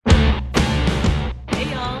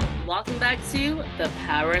welcome back to the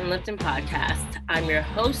Power and Lifting Podcast. I'm your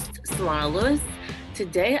host, Solana Lewis.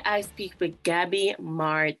 Today I speak with Gabby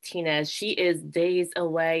Martinez. She is days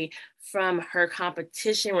away from her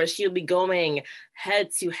competition where she'll be going head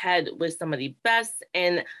to head with some of the best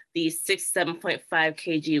in the 67.5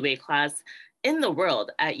 kg weight class in the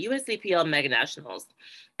world at USAPL Mega Nationals.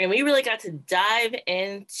 And we really got to dive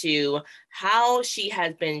into how she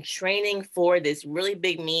has been training for this really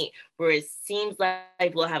big meet where it seems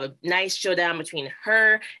like we'll have a nice showdown between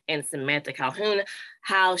her and Samantha Calhoun,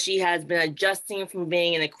 how she has been adjusting from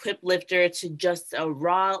being an equipped lifter to just a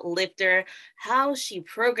raw lifter, how she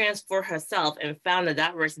programs for herself and found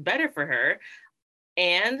that works better for her,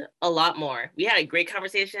 and a lot more. We had a great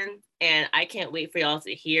conversation, and I can't wait for y'all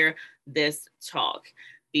to hear this talk.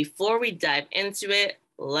 Before we dive into it,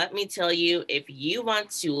 let me tell you, if you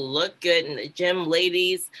want to look good in the gym,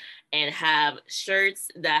 ladies, and have shirts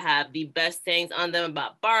that have the best things on them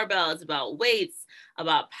about barbells, about weights,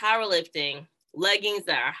 about powerlifting, leggings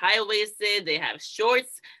that are high-waisted, they have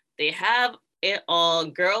shorts, they have it all.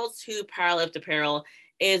 Girls Who Powerlift Apparel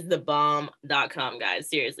is the bomb.com, guys.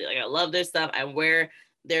 Seriously, like I love their stuff. I wear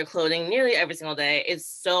their clothing nearly every single day. It's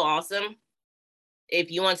so awesome. If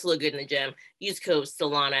you want to look good in the gym, use code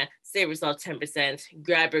Solana, save yourself 10%,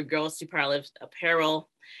 grab your Girls Who Powerlift apparel.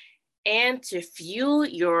 And to fuel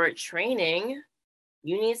your training,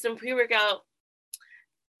 you need some pre-workout.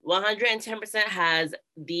 110% has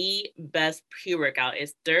the best pre-workout.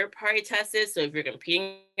 It's third-party tested, so if you're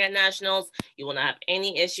competing at nationals, you will not have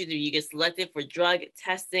any issues if you get selected for drug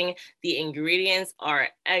testing. The ingredients are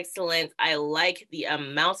excellent. I like the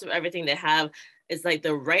amounts of everything they have. It's like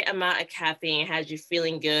the right amount of caffeine. It has you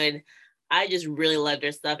feeling good. I just really love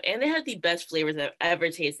their stuff. And they have the best flavors I've ever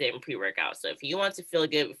tasted in pre-workout. So if you want to feel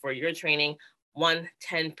good before your training,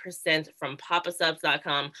 110% from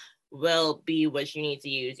papasubs.com will be what you need to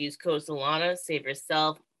use. Use code Solana, save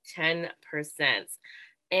yourself 10%.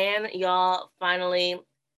 And y'all, finally,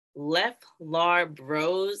 Left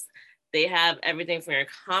Bros. They have everything from your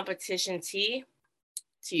competition tee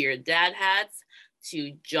to your dad hats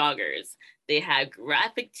to joggers. They have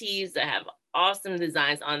graphic tees that have awesome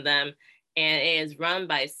designs on them. And it is run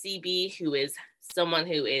by CB, who is someone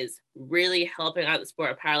who is really helping out the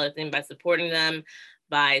sport of powerlifting by supporting them,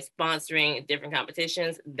 by sponsoring different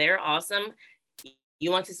competitions. They're awesome.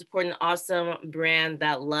 You want to support an awesome brand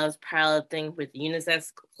that loves powerlifting with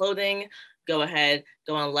unisex clothing, go ahead,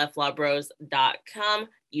 go on leftlawbros.com,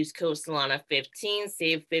 use code Solana15,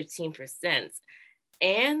 save 15%.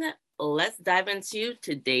 And let's dive into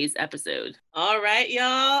today's episode. All right,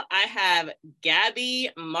 y'all. I have Gabby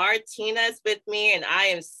Martinez with me, and I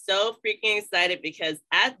am so freaking excited because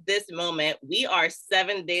at this moment, we are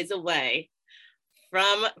 7 days away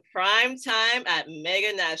from prime time at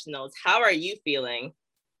Mega Nationals. How are you feeling?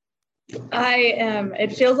 I am.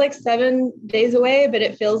 It feels like 7 days away, but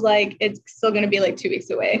it feels like it's still going to be like 2 weeks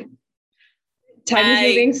away. Time is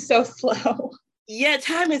moving so slow. Yeah,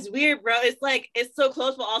 time is weird, bro. It's like, it's so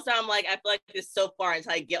close, but also I'm like, I feel like it's so far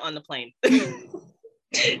until I get on the plane.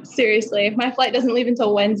 Seriously, my flight doesn't leave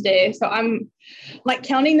until Wednesday. So I'm like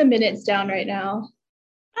counting the minutes down right now.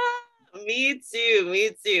 Me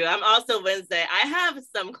too. I'm also Wednesday. I have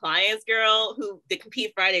some clients, girl, who they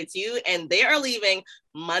compete Friday too, and they are leaving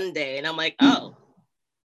Monday. And I'm like, oh,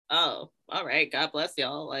 all right. God bless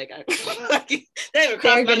y'all. Like, they're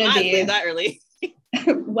going to be that early.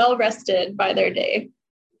 Well rested by their day.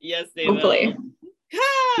 Yes, they hopefully.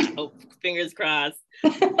 Will. Oh, fingers crossed.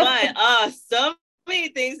 But so many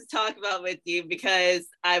things to talk about with you because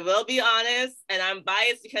I will be honest, and I'm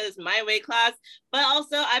biased because it's my weight class, but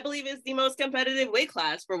also I believe it's the most competitive weight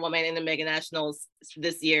class for women in the Mega Nationals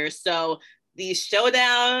this year. So the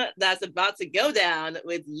showdown that's about to go down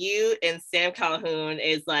with you and Sam Calhoun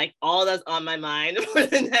is like all that's on my mind for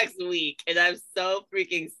the next week, and I'm so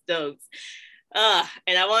freaking stoked.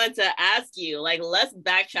 And I wanted to ask you, like, let's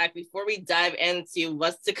backtrack before we dive into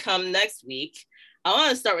what's to come next week. I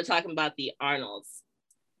want to start with talking about the Arnolds.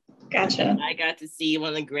 Gotcha. I got to see you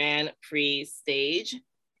on the Grand Prix stage.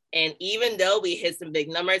 And even though we hit some big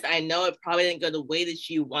numbers, I know it probably didn't go the way that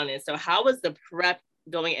you wanted. So how was the prep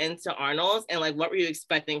going into Arnold's? And like, what were you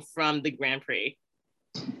expecting from the Grand Prix?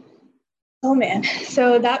 Oh, man.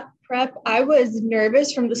 So that prep, I was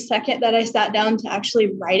nervous from the second that I sat down to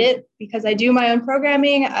actually write it because I do my own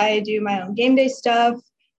programming. I do my own game day stuff.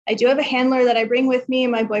 I do have a handler that I bring with me,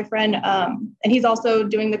 my boyfriend, and he's also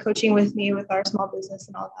doing the coaching with me with our small business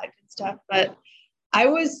and all that good stuff. But I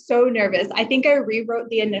was so nervous. I think I rewrote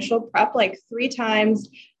the initial prep like 3 times.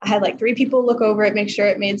 I had like 3 people look over it, make sure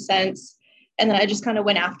it made sense. And then I just kind of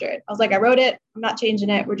went after it. I was like, I wrote it. I'm not changing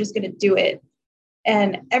it. We're just going to do it.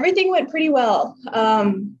 and everything went pretty well.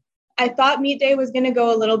 I thought meet day was going to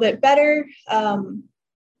go a little bit better.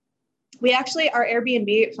 We actually, our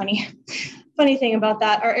Airbnb, funny thing about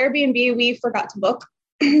that, our Airbnb, we forgot to book.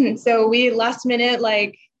 So we last minute,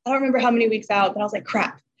 like, I don't remember how many weeks out, but I was like,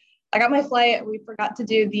 crap, I got my flight. We forgot to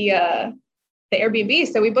do the Airbnb.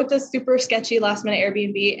 So we booked a super sketchy last minute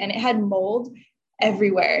Airbnb, and it had mold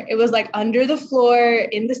everywhere. It was like under the floor,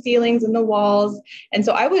 in the ceilings, in the walls. And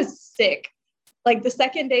so I was sick. Like the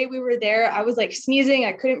second day we were there, I was like sneezing.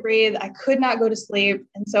 I couldn't breathe. I could not go to sleep.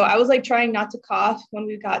 And so I was like trying not to cough when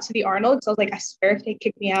we got to the Arnold. So I was like, I swear if they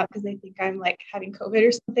kick me out because they think I'm like having COVID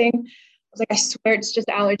or something. I was like, I swear it's just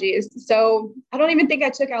allergies. So I don't even think I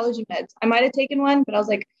took allergy meds. I might have taken one, but I was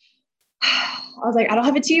like, I don't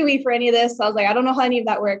have a TUE for any of this. So I was like, I don't know how any of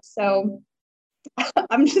that works. So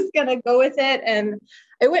I'm just going to go with it. And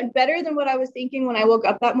it went better than what I was thinking when I woke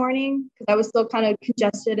up that morning, because I was still kind of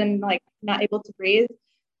congested and like not able to breathe.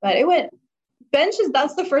 But it went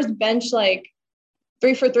that's the first bench, like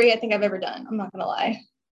 3 for 3 I think I've ever done. I'm not going to lie.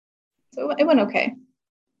 So it went okay.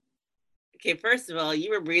 Okay, first of all, you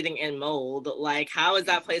were breathing in mold. Like, how is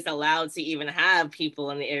that place allowed to even have people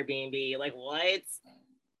in the Airbnb? Like, what?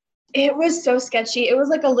 It was so sketchy. It was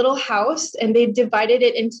like a little house, and they divided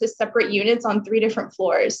it into separate units on 3 different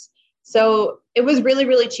floors. So it was really,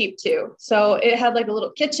 really cheap too. So it had like a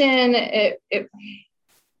little kitchen.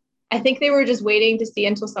 I think they were just waiting to see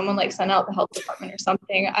until someone like sent out the health department or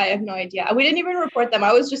something. I have no idea. We didn't even report them.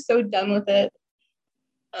 I was just so done with it.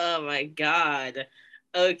 Oh my God.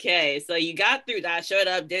 Okay, so you got through that, showed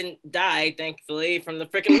up, didn't die, thankfully, from the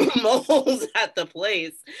freaking moles at the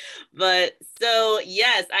place. But so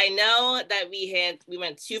yes, I know that we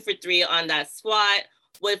went 2 for 3 on that squat.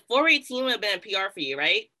 Would 418 would have been a PR for you,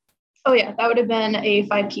 right? Oh yeah, that would have been a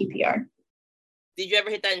 5K PR. Did you ever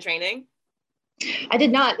hit that in training? I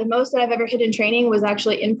did not. The most that I've ever hit in training was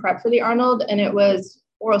actually in prep for the Arnold, and it was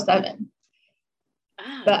 407.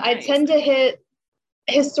 But nice. I tend to hit,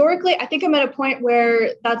 historically, I think I'm at a point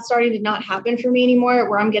where that's starting to not happen for me anymore,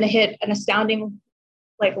 where I'm going to hit an astounding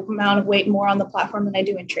like amount of weight more on the platform than I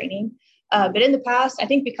do in training. But in the past, I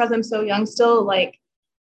think because I'm so young still, like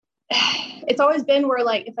it's always been where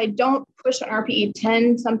like if I don't push an RPE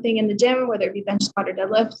 10 something in the gym, whether it be bench, squat, or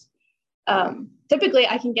deadlift, typically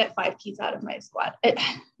I can get 5 keys out of my squat. It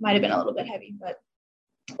might have been a little bit heavy, but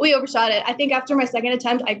we overshot it. I think after my second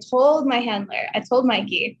attempt, I told my handler, I told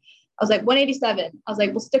Mikey, I was like 187. I was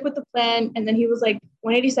like, we'll stick with the plan. And then he was like,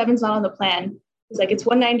 187 is not on the plan. He's like, it's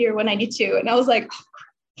 190 or 192. And I was like,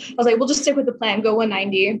 we'll just stick with the plan, go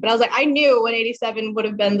 190. But I was like, I knew 187 would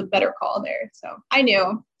have been the better call there. So I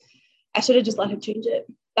knew I should have just let him change it.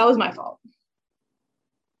 That was my fault.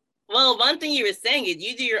 Well, one thing you were saying is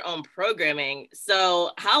you do your own programming.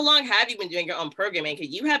 So how long have you been doing your own programming?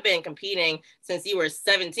 Because you have been competing since you were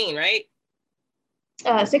 17, right?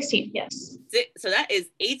 16, yes. So that is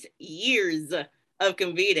 8 years of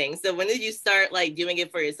competing. So when did you start like doing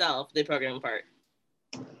it for yourself, the programming part?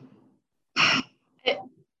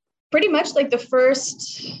 Pretty much like the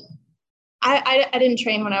first, I didn't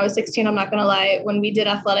train when I was 16, I'm not going to lie. When we did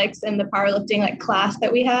athletics and the powerlifting like class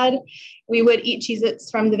that we had, we would eat Cheez-Its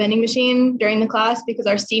from the vending machine during the class because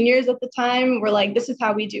our seniors at the time were like, this is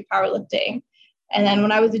how we do powerlifting. And then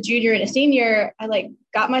when I was a junior and a senior, I like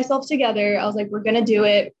got myself together. I was like, we're going to do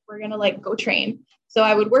it. We're going to like go train. So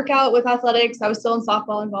I would work out with athletics. I was still in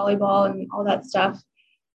softball and volleyball and all that stuff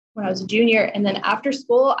when I was a junior. And then after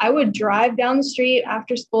school, I would drive down the street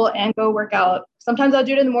after school and go work out. Sometimes I'll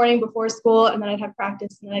do it in the morning before school, and then I'd have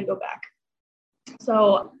practice and then I'd go back.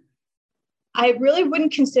 So I really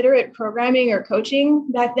wouldn't consider it programming or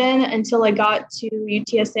coaching back then until I got to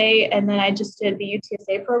UTSA. And then I just did the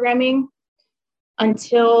UTSA programming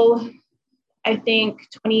until I think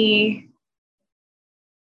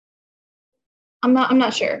I'm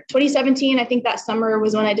not sure. 2017, I think that summer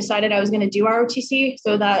was when I decided I was going to do ROTC.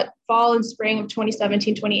 So that fall and spring of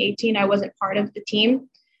 2017, 2018, I wasn't part of the team.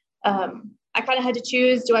 I kind of had to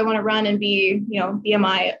choose, do I want to run and be,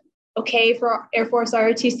 BMI okay for Air Force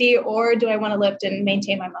ROTC, or do I want to lift and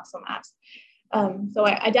maintain my muscle mass? So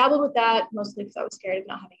I dabbled with that mostly because I was scared of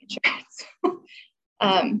not having insurance.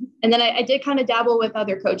 And then I did kind of dabble with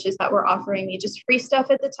other coaches that were offering me just free stuff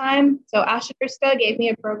at the time. So Ashika gave me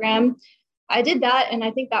a program. I did that, and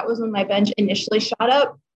I think that was when my bench initially shot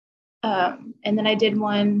up. And then I did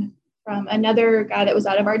one from another guy that was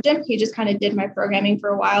out of our gym. He just kind of did my programming for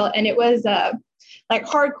a while, and it was like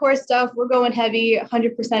hardcore stuff. We're going heavy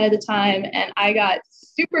 100% of the time, and I got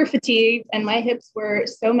super fatigued, and my hips were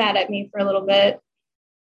so mad at me for a little bit.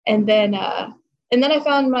 And then I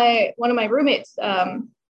found one of my roommates,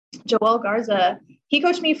 Joel Garza. he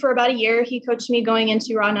coached me for about a year. He coached me going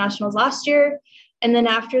into Raw Nationals last year. And then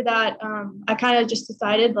after that, I kind of just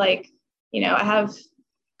decided like, you know, I have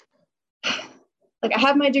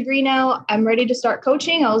my degree now. I'm ready to start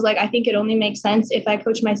coaching. I was like, I think it only makes sense if I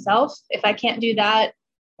coach myself. If I can't do that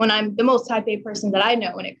when I'm the most type A person that I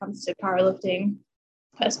know when it comes to powerlifting,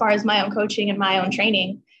 as far as my own coaching and my own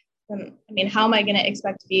training, then, I mean, how am I going to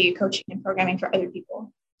expect to be coaching and programming for other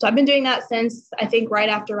people? So I've been doing that since I think right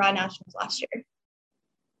after Raw Nationals last year.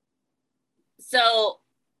 So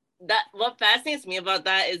that what fascinates me about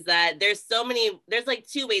that is that there's like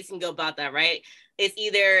two ways you can go about that, right? It's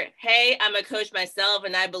either, hey, I'm a coach myself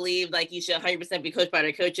and I believe like you should 100% be coached by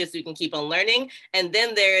other coaches so you can keep on learning. And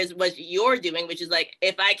then there's what you're doing, which is like,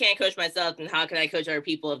 if I can't coach myself, then how can I coach other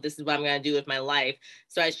people if this is what I'm going to do with my life?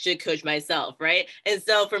 So I should coach myself, right? And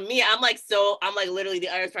so for me, I'm like literally the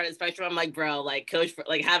other part of the spectrum. I'm like, bro, like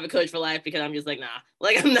have a coach for life, because I'm just like, nah,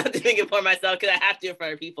 like I'm not doing it for myself because I have to do it for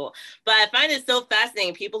other people. But I find it so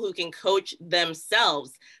fascinating, people who can coach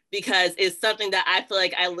themselves, because it's something that I feel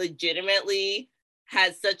like I legitimately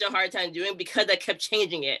had such a hard time doing because I kept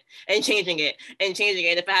changing it and changing it and changing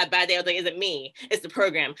it. And if I had a bad day, I was like, is it me? It's the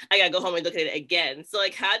program. I got to go home and look at it again. So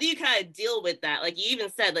like, how do you kind of deal with that? Like you even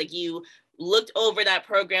said, like you looked over that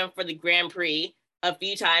program for the Grand Prix a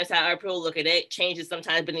few times, how other people look at it, changes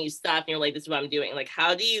sometimes, but then you stop and you're like, this is what I'm doing. Like,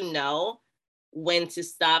 how do you know when to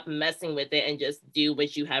stop messing with it and just do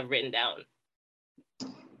what you have written down?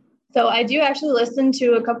 So I do actually listen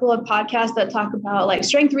to a couple of podcasts that talk about like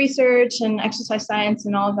strength research and exercise science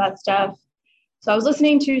and all of that stuff. So I was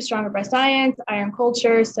listening to Stronger by Science, Iron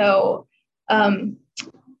Culture. So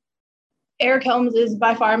Eric Helms is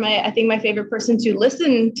by far I think my favorite person to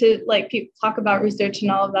listen to, like people talk about research and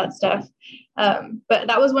all of that stuff. But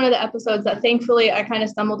that was one of the episodes that thankfully I kind of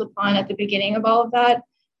stumbled upon at the beginning of all of that.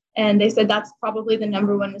 And they said that's probably the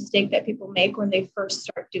number one mistake that people make when they first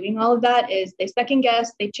start doing all of that is they second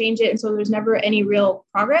guess, they change it. And so there's never any real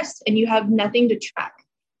progress and you have nothing to track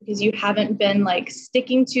because you haven't been like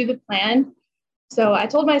sticking to the plan. So I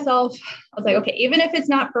told myself, I was like, okay, even if it's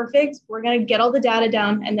not perfect, we're going to get all the data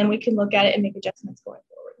down and then we can look at it and make adjustments going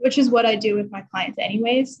forward, which is what I do with my clients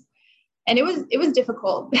anyways. And it was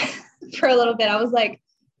difficult for a little bit. I was like,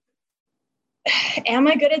 am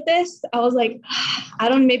I good at this? I was like,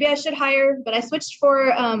 maybe I should hire, but I switched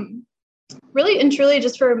for really and truly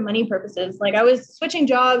just for money purposes. Like I was switching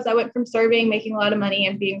jobs. I went from serving, making a lot of money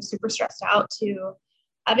and being super stressed out to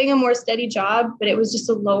having a more steady job, but it was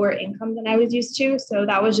just a lower income than I was used to. So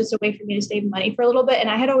that was just a way for me to save money for a little bit.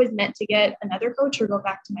 And I had always meant to get another coach or go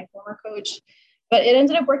back to my former coach, but it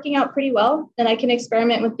ended up working out pretty well. And I can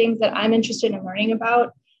experiment with things that I'm interested in learning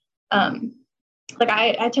about. Like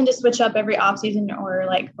I tend to switch up every off season or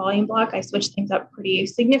like volume block. I switch things up pretty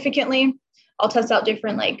significantly. I'll test out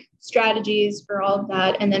different like strategies for all of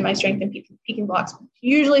that. And then my strength and peaking blocks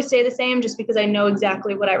usually stay the same just because I know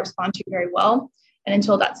exactly what I respond to very well. And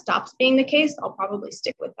until that stops being the case, I'll probably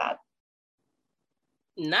stick with that.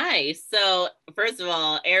 Nice. So first of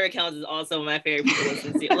all, Eric Helms is also my favorite people to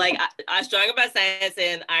listen to. Like I Stronger by Science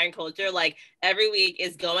and Iron Culture, like every week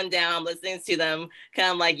is going down, listening to them,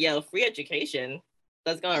 kind of like, yo, free education.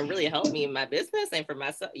 That's going to really help me in my business and for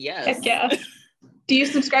myself. Yes. Heck yeah. Do you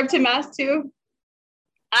subscribe to Mass too?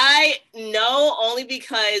 I know only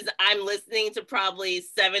because I'm listening to probably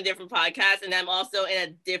 7 different podcasts and I'm also in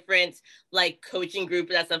a different like coaching group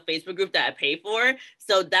that's a Facebook group that I pay for.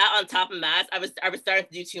 So that on top of Mass, I was starting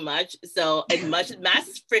to do too much. So as much as Mass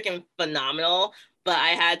is freaking phenomenal, but I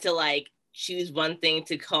had to like choose one thing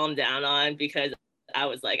to calm down on because I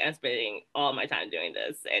was like, I'm spending all my time doing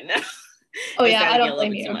this. And oh yeah, I don't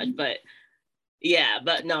blame you. Too much, but yeah,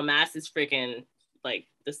 but no, Mass is freaking like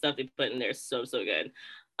the stuff they put in there is so good.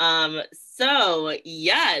 So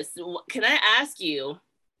yes, can I ask you,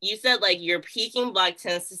 you said like your peaking block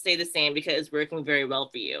tends to stay the same because it's working very well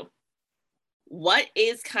for you. What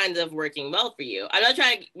is kind of working well for you? I'm not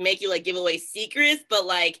trying to make you like give away secrets, but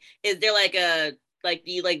like, is there like a, like,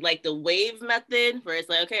 do you like the wave method where it's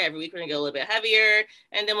like, okay, every week we're gonna go a little bit heavier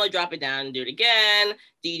and then we'll drop it down and do it again?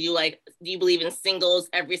 Do you believe in singles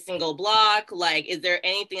every single block? Like, is there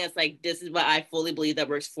anything that's like, this is what I fully believe that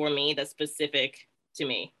works for me, that's specific to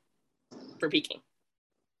me for peaking?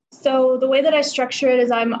 So the way that I structure it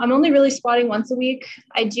is I'm only really squatting once a week.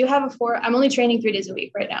 I do have I'm only training 3 days a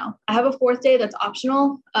week right now. I have a 4th day that's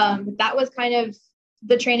optional. That was kind of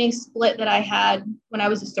the training split that I had when I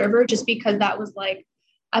was a server, just because that was like,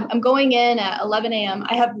 I'm going in at 11 a.m.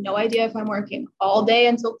 I have no idea if I'm working all day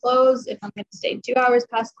until close, if I'm going to stay 2 hours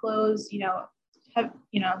past close,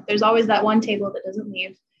 there's always that one table that doesn't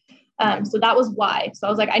leave. So that was why. So I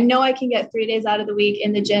was like, I know I can get 3 days out of the week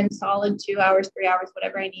in the gym, solid 2 hours, 3 hours,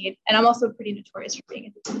 whatever I need. And I'm also pretty notorious for being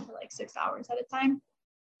in the gym for like 6 hours at a time.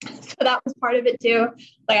 So that was part of it too.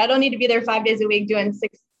 Like, I don't need to be there 5 days a week doing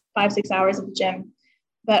 6 hours at the gym.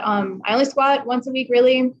 But I only squat once a week,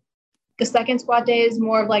 really. The second squat day is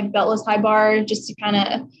more of like beltless high bar, just to kind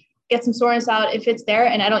of get some soreness out if it's there.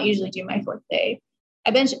 And I don't usually do my fourth day.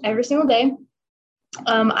 I bench every single day.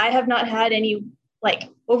 I have not had any like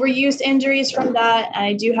overuse injuries from that.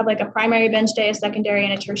 I do have like a primary bench day, a secondary,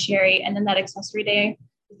 and a tertiary, and then that accessory day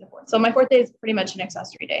is the fourth. So my fourth day is pretty much an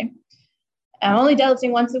accessory day. I'm only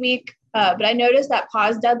deadlifting once a week, but I noticed that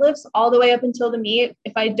pause deadlifts all the way up until the meet,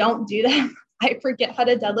 if I don't do them, I forget how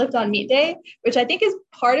to deadlift on meet day, which I think is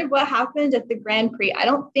part of what happened at the Grand Prix. I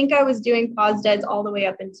don't think I was doing pause deads all the way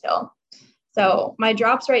up until. So my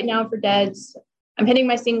drops right now for deads, I'm hitting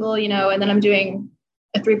my single, and then I'm doing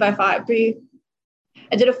a 3x5.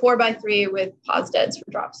 I did a 4x3 with pause deads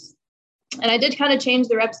for drops. And I did kind of change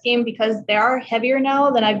the rep scheme because they are heavier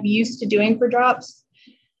now than I've used to doing for drops.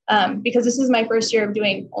 Because this is my first year of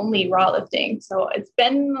doing only raw lifting. So it's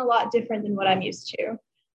been a lot different than what I'm used to.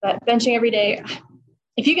 But benching every day,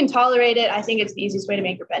 if you can tolerate it, I think it's the easiest way to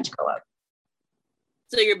make your bench go up.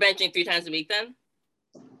 So you're benching 3 times a week then?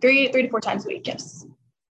 Three to 4 times a week, yes.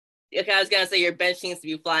 Okay, I was going to say your bench seems to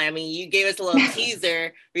be flying. I mean, you gave us a little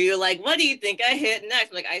teaser where you're like, what do you think I hit next?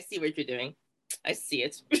 I'm like, I see what you're doing. I see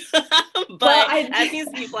it. But that seems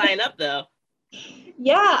to be flying up though.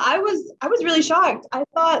 Yeah, I was really shocked. I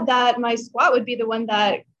thought that my squat would be the one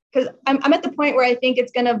that, because I'm at the point where I think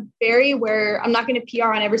it's going to vary, where I'm not going to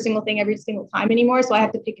PR on every single thing every single time anymore. So I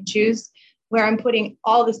have to pick and choose where I'm putting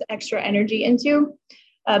all this extra energy into.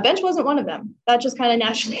 Bench wasn't one of them. That just kind of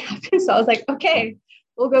naturally happened. So I was like, okay,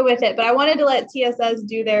 we'll go with it. But I wanted to let TSS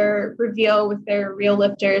do their reveal with their real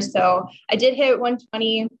lifters. So I did hit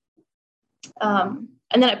 120. And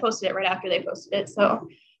then I posted it right after they posted it. So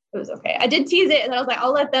it was okay. I did tease it, and I was like,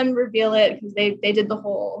 I'll let them reveal it because they did the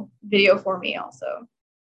whole video for me also.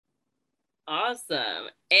 Awesome.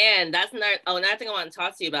 And that's another thing I want to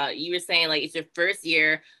talk to you about. You were saying like it's your first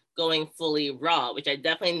year going fully raw, which I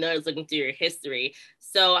definitely noticed looking through your history.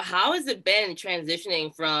 So how has it been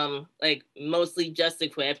transitioning from like mostly just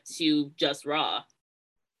equipped to just raw?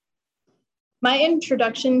 My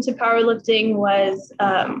introduction to powerlifting was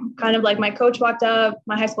kind of like my coach walked up,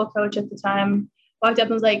 my high school coach at the time walked up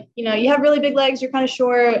and was like, you have really big legs, you're kind of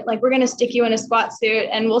short, like we're going to stick you in a squat suit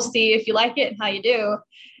and we'll see if you like it and how you do.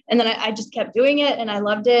 And then I just kept doing it and I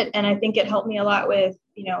loved it. And I think it helped me a lot with,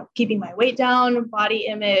 keeping my weight down, body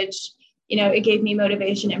image, it gave me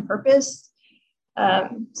motivation and purpose.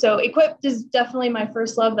 So equipped is definitely my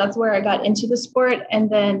first love. That's where I got into the sport.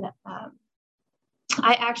 And then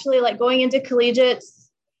I actually like going into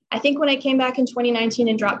collegiates. I think when I came back in 2019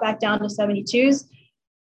 and dropped back down to 72s.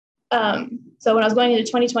 So when I was going into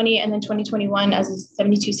 2020 and then 2021 as a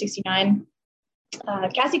 72-69,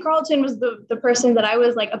 Cassie Carlton was the person that I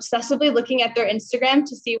was like obsessively looking at their Instagram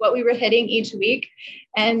to see what we were hitting each week.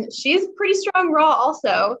 And she's pretty strong raw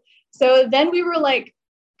also. So then we were like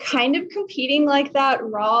kind of competing like that,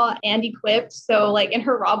 raw and equipped. So like in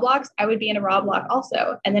her raw blocks, I would be in a raw block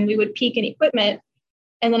also. And then we would peak in equipment.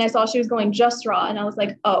 And then I saw she was going just raw. And I was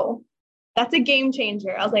like, oh, that's a game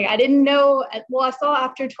changer. I was like, I didn't know. Well, I saw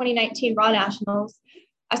after 2019 Raw Nationals,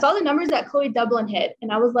 I saw the numbers that Chloe Dublin hit.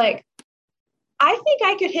 And I was like, I think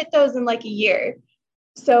I could hit those in like a year.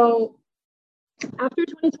 So after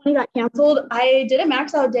 2020 got canceled, I did a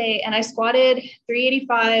max out day and I squatted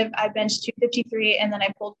 385. I benched 253 and then I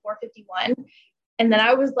pulled 451. And then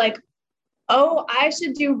I was like, oh, I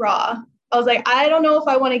should do raw. I was like, I don't know if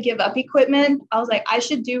I want to give up equipment. I was like, I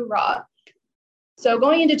should do raw. So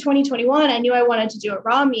going into 2021, I knew I wanted to do a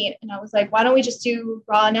raw meet. And I was like, why don't we just do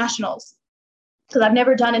raw nationals? Because I've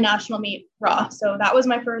never done a national meet raw. So that was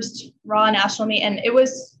my first raw national meet. And it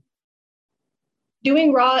was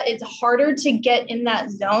doing raw. It's harder to get in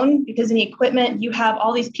that zone because in equipment, you have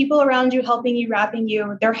all these people around you helping you, wrapping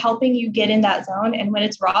you. They're helping you get in that zone. And when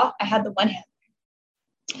it's raw, I had the one hand.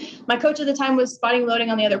 My coach at the time was spotting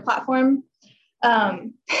loading on the other platform.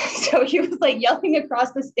 So he was like yelling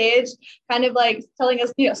across the stage, kind of like telling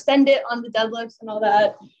us, send it on the deadlifts and all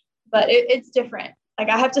that. But it's different. Like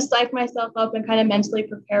I have to psych myself up and kind of mentally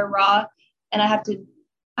prepare raw. And I had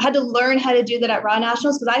to learn how to do that at Raw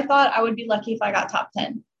Nationals because I thought I would be lucky if I got top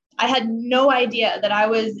 10. I had no idea that I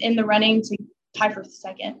was in the running to tie for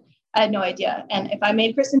second. I had no idea. And if I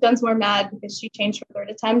made Kristen Dunsmore mad because she changed her third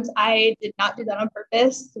attempt, I did not do that on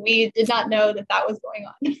purpose. We did not know that was going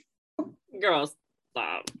on. Girls,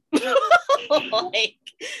 Stop. Like,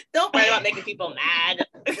 don't worry about making people mad.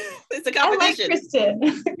 It's a competition. I like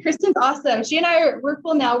Kristen. Kristen's awesome. She and we're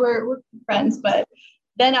cool now. We're friends. But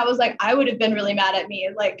then I was like, I would have been really mad at me.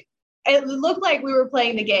 Like, it looked like we were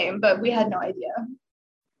playing the game, but we had no idea.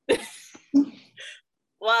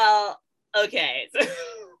 Well, okay. So,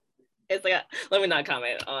 it's like, let me not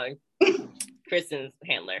comment on Kristen's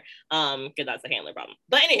handler, because that's a handler problem.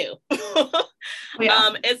 But anywho,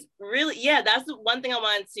 yeah. It's really, yeah, that's the one thing I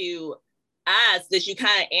wanted to ask that you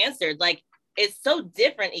kind of answered. Like, it's so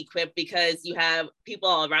different equipped because you have people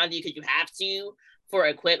all around you because you have to for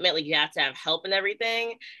equipment, like you have to have help and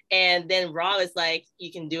everything. And then raw is like, you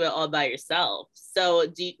can do it all by yourself. So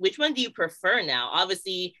which one do you prefer now?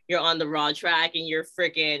 Obviously you're on the raw track and you're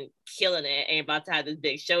freaking killing it and about to have this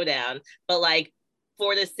big showdown, but like,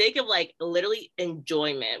 for the sake of like literally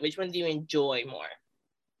enjoyment, which one do you enjoy more?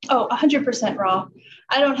 Oh, 100% raw.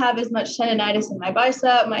 I don't have as much tendonitis in my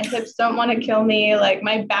bicep. My hips don't want to kill me. Like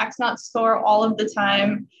my back's not sore all of the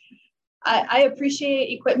time. I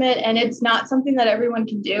appreciate equipment, and it's not something that everyone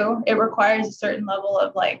can do. It requires a certain level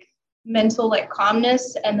of like mental like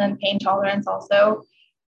calmness and then pain tolerance also.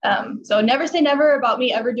 So never say never about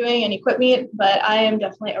me ever doing an equipment, but I am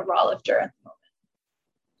definitely a raw lifter at the moment.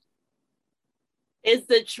 Is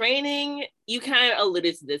the training, you kind of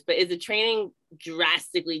alluded to this, but is the training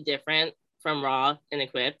drastically different from raw and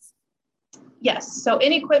equipped? Yes. So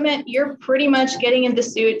in equipment, you're pretty much getting into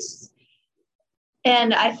suits.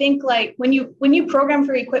 And I think like when you program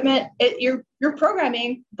for equipment, you're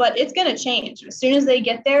programming, but it's going to change. As soon as they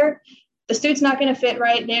get there, the suit's not going to fit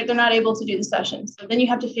right. They're not able to do the sessions. So then you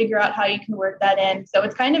have to figure out how you can work that in. So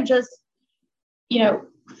it's kind of just,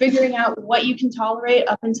 figuring out what you can tolerate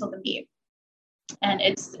up until the meet. And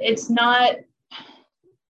it's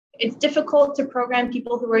difficult to program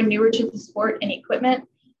people who are newer to the sport and equipment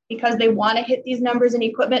because they want to hit these numbers in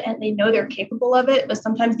equipment and they know they're capable of it, but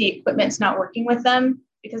sometimes the equipment's not working with them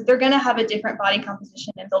because they're going to have a different body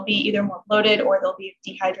composition and they'll be either more bloated or they'll be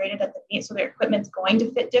dehydrated at the meet. So their equipment's going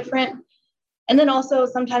to fit different. And then also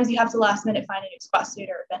sometimes you have to last minute find a new squat suit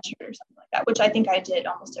or a bench suit or something like that, which I think I did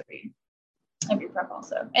almost every prep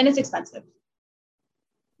also. And it's expensive.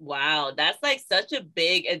 Wow, that's like such a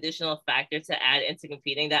big additional factor to add into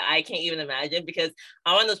competing that I can't even imagine, because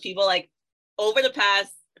I'm one of those people, like over the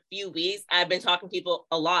past few weeks, I've been talking to people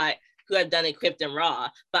a lot who have done equipped and raw,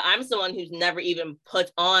 but I'm someone who's never even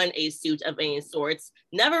put on a suit of any sorts,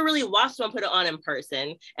 never really watched someone put it on in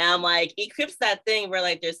person. And I'm like, equipped that thing where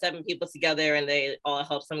like there's 7 people together and they all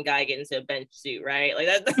help some guy get into a bench suit, right? Like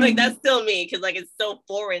that's like that's still me, because like it's so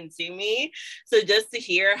foreign to me. So just to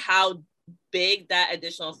hear how big that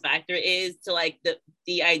additional factor is to like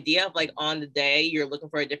the idea of like on the day you're looking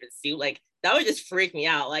for a different suit, like that would just freak me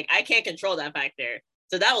out. Like I can't control that factor,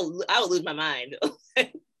 so I will lose my mind.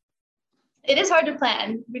 It is hard to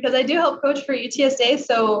plan because I do help coach for UTSA,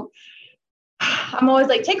 so I'm always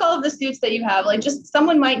like, take all of the suits that you have, like just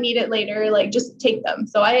someone might need it later, like just take them.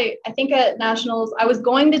 So I think at nationals I was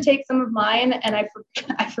going to take some of mine and I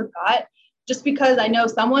forgot, just because I know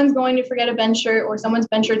someone's going to forget a bench shirt or someone's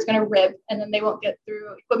bench shirt's going to rip and then they won't get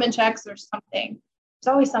through equipment checks or something.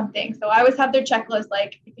 There's always something. So I always have their checklist.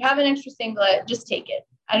 Like if you have an extra singlet, just take it.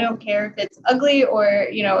 I don't care if it's ugly or,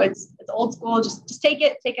 it's old school, just take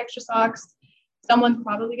it, take extra socks. Someone's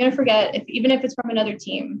probably going to forget even if it's from another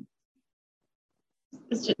team.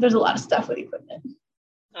 There's a lot of stuff with equipment.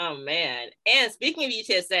 Oh man. And speaking of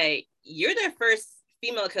UTSA, you're their first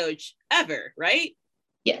female coach ever, right?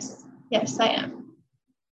 Yes, I am.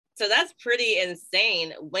 So that's pretty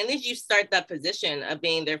insane. When did you start that position of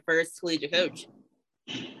being their first collegiate coach?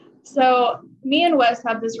 So me and Wes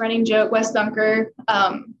have this running joke, Wes Dunker.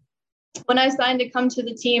 When I signed to come to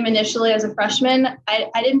the team initially as a freshman, I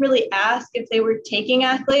didn't really ask if they were taking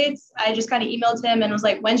athletes. I just kind of emailed him and was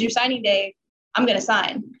like, when's your signing day? I'm going to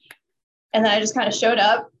sign. And then I just kind of showed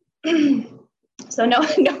up. So no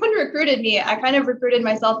one recruited me. I kind of recruited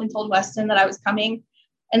myself and told Weston that I was coming.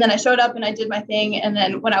 And then I showed up and I did my thing. And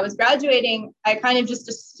then when I was graduating, I kind of just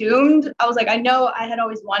assumed, I was like, I know I had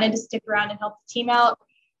always wanted to stick around and help the team out.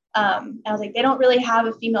 I was like, they don't really have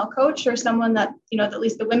a female coach or someone that, that at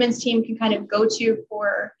least the women's team can kind of go to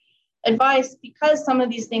for advice, because some of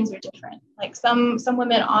these things are different. Like some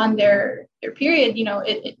women on their period,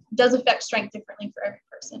 it does affect strength differently for every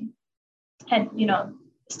person. And,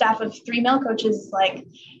 staff of 3 male coaches, like,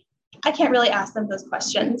 I can't really ask them those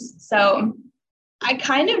questions. So I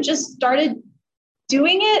kind of just started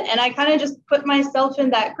doing it, and I kind of just put myself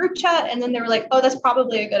in that group chat, and then they were like, oh, that's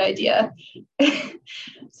probably a good idea.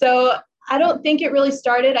 So I don't think it really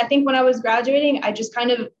started. I think when I was graduating, I just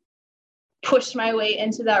kind of pushed my way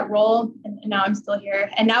into that role, and now I'm still here.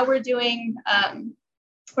 And now we're doing,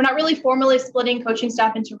 we're not really formally splitting coaching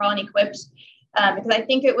staff into raw and equipped, because I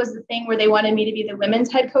think it was the thing where they wanted me to be the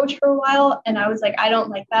women's head coach for a while. And I was like, I don't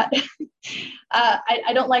like that.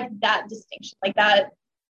 I don't like that distinction, like that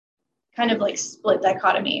kind of like split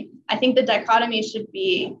dichotomy. I think the dichotomy should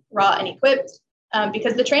be raw and equipped,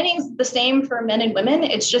 because the training's the same for men and women.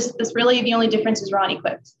 It's just this really the only difference is raw and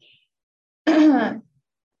equipped.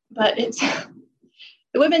 But it's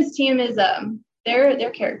the women's team is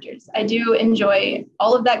they're characters. I do enjoy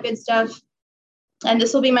all of that good stuff. And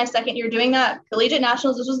this will be my second year doing that. Collegiate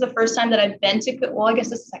Nationals, this was the first time that I've been to, well, I guess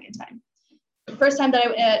this is the second time. The first time that I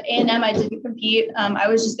went at A&M, I didn't compete. I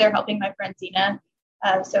was just there helping my friend Zena.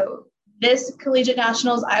 So this Collegiate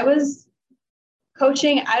Nationals, I was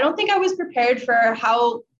coaching. I don't think I was prepared for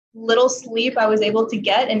how little sleep I was able to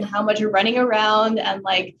get and how much running around and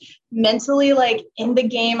like mentally like in the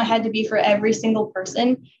game I had to be for every single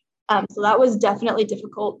person. So that was definitely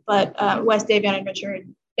difficult, but Wes, Davion, and Richard,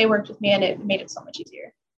 they worked with me and it made it so much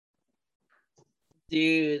easier.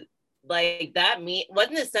 Dude, like that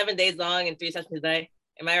wasn't it 7 days long and 3 sessions a day?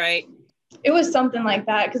 Am I right? It was something like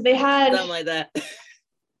that because they had something like that.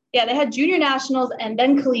 Yeah, they had junior nationals and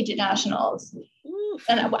then collegiate nationals. Oof.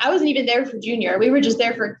 And I wasn't even there for junior. We were just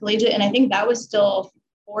there for collegiate. And I think that was still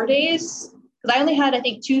 4 days because I only had, I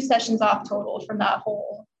think, 2 sessions off total from the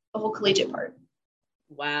whole collegiate part.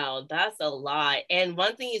 Wow, that's a lot. And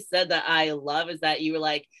one thing you said that I love is that you were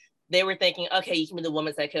like, they were thinking, okay, you can be the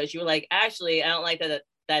women's head coach. You were like, actually, I don't like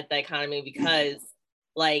that dichotomy because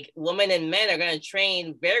like women and men are going to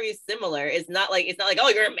train very similar. It's not like, oh,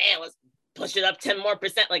 you're a man, let's push it up 10% more.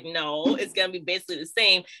 Like, no, it's going to be basically the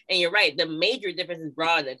same. And you're right. The major difference is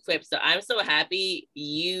raw and equipped. So I'm so happy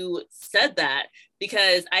you said that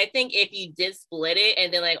because I think if you did split it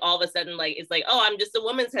and then like all of a sudden, like, it's like, oh, I'm just a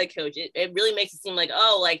women's head coach. It really makes it seem like,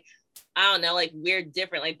 oh, like, I don't know, like we're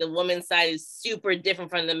different. Like the women's side is super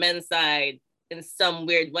different from the men's side in some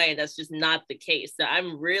weird way. And that's just not the case. So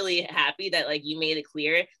I'm really happy that like you made it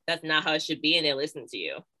clear that's not how it should be and they listened to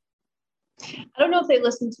you. I don't know if they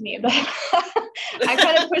listened to me, but I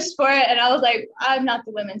kind of pushed for it and I was like, I'm not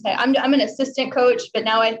the women's head. I'm an assistant coach, but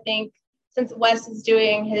now I think since Wes is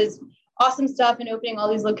doing his awesome stuff and opening all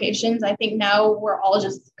these locations, I think now we're all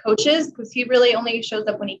just coaches because he really only shows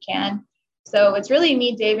up when he can. So it's really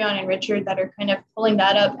me, Davion, and Richard that are kind of pulling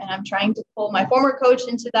that up. And I'm trying to pull my former coach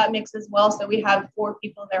into that mix as well. So we have 4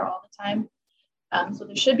 people there all the time. So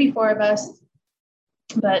there should be 4 of us.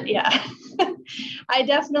 But yeah, I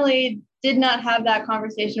definitely did not have that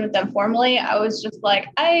conversation with them formally. I was just like,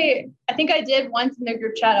 I think I did once in their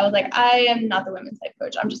group chat. I was like, I am not the women's head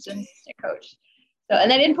coach. I'm just an assistant coach. So,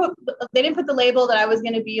 and they didn't put the label that I was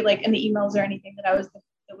going to be like in the emails or anything that I was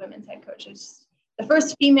the women's head coach. It was the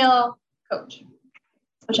first female coach,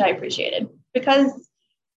 which I appreciated because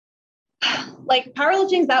like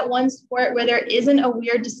powerlifting is that one sport where there isn't a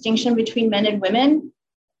weird distinction between men and women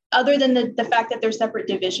other than the fact that they're separate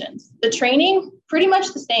divisions. The training, pretty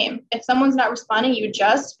much the same. If someone's not responding, you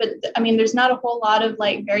adjust, but I mean, there's not a whole lot of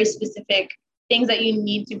like very specific things that you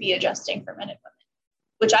need to be adjusting for men and women,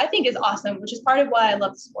 which I think is awesome, which is part of why I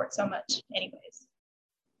love the sport so much anyways.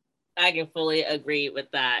 I can fully agree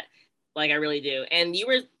with that. Like I really do. And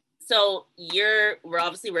we're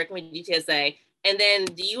obviously working with UTSA. And then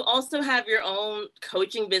do you also have your own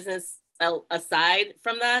coaching business aside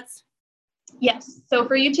from that? Yes. So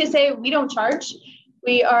for UTSA, we don't charge.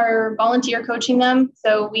 We are volunteer coaching them.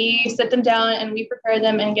 So we sit them down and we prepare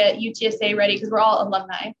them and get UTSA ready because we're all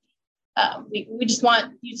alumni. We just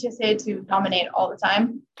want UTSA to dominate all the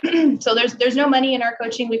time. So there's no money in our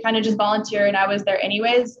coaching. We kind of just volunteer and I was there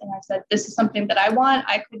anyways. And I said, this is something that I want.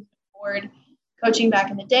 I couldn't afford coaching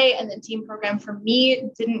back in the day and the team program for me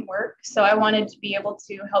didn't work. So I wanted to be able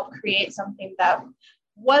to help create something that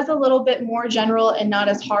was a little bit more general and not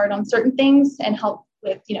as hard on certain things and help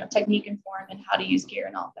with, technique and form and how to use gear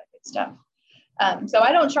and all that good stuff. So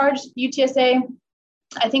I don't charge UTSA.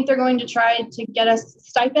 I think they're going to try to get us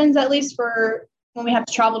stipends at least for when we have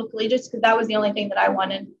to travel to collegiates because that was the only thing that I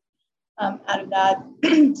wanted out of that.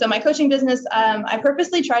 So my coaching business, I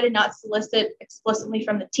purposely try to not solicit explicitly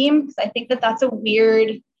from the team because I think that's a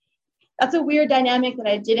weird dynamic that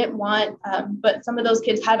I didn't want. But some of those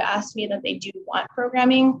kids have asked me that they do want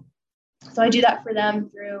programming. So I do that for them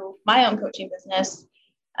through my own coaching business.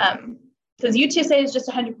 Because UTSA is just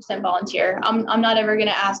 100% volunteer. I'm not ever going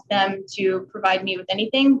to ask them to provide me with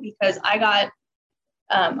anything because I got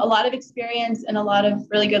a lot of experience and a lot of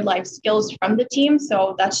really good life skills from the team.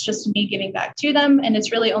 So that's just me giving back to them. And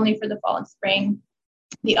it's really only for the fall and spring.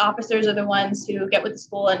 The officers are the ones who get with the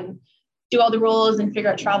school and do all the rules and figure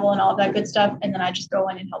out travel and all of that good stuff. And then I just go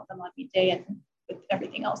in and help them on meet day and with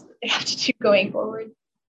everything else that they have to do going forward.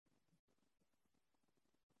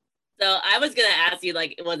 So I was gonna ask you,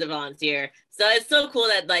 like, was a volunteer. So it's so cool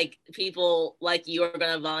that like people like you are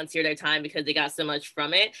gonna volunteer their time because they got so much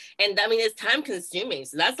from it. And I mean, it's time consuming.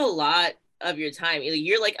 So that's a lot of your time.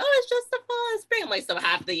 You're like, oh, it's just the fall and spring. I'm like, so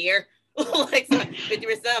half the year, like so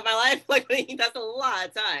 50% of my life. Like that's a lot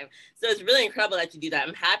of time. So it's really incredible that you do that.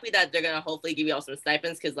 I'm happy that they're gonna hopefully give you all some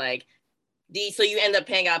stipends because like so you end up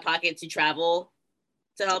paying out of pocket to travel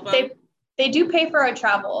to help them. They do pay for our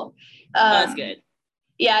travel. That's good.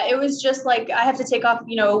 Yeah, it was just like I have to take off,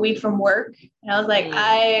 a week from work. And I was like,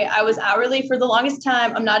 I was hourly for the longest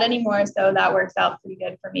time. I'm not anymore. So that works out pretty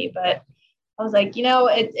good for me. But I was like,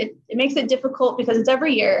 it makes it difficult because it's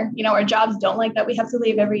every year. Our jobs don't like that we have to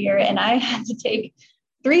leave every year. And I had to take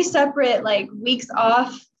 3 separate like weeks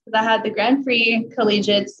off because I had the Grand Prix,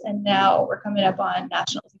 collegiates, and now we're coming up on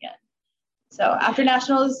nationals again. So after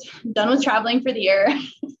nationals, I'm done with traveling for the year.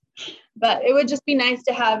 But it would just be nice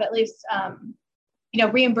to have at least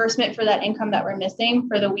reimbursement for that income that we're missing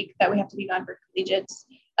for the week that we have to be gone for collegiates.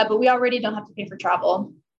 But we already don't have to pay for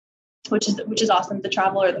travel, which is awesome. The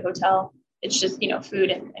travel or the hotel, it's just, food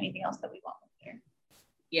and anything else that we want there.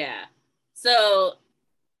 Yeah. So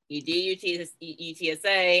you do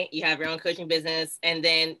UTSA, you have your own coaching business, and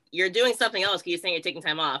then you're doing something else because you're saying you're taking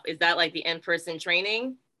time off. Is that like the in-person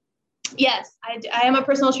training? Yes, I am a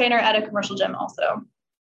personal trainer at a commercial gym also.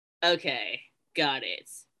 Okay, got it.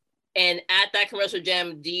 And at that commercial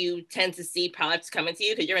gym, do you tend to see powerlifters coming to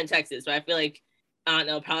you? Because you're in Texas, but I feel like, I don't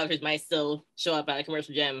know, powerlifters might still show up at a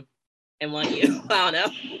commercial gym and want you. I don't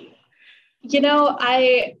know.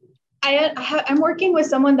 I'm working with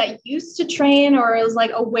someone that used to train or is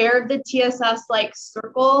like aware of the TSS like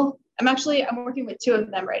circle. I'm working with 2 of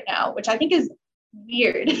them right now, which I think is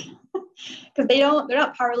weird because they're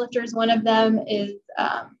not powerlifters. One of them is,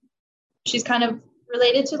 she's kind of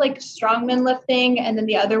related to like strongman lifting. And then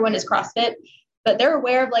the other one is CrossFit, but they're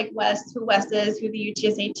aware of like who Wes is, who the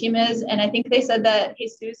UTSA team is. And I think they said that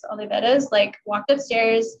Jesus Oliveras like walked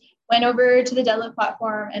upstairs, went over to the deadlift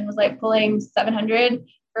platform and was like pulling 700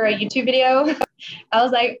 for a YouTube video. I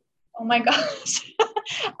was like, oh my gosh.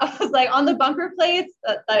 I was like on the bunker plates,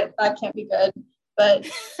 that can't be good. But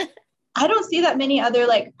I don't see that many other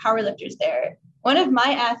like power lifters there. One of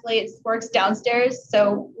my athletes works downstairs.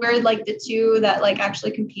 So we're like the 2 that like actually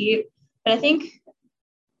compete. But I think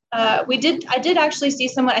I did actually see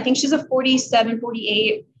someone, I think she's a 47,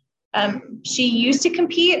 48. She used to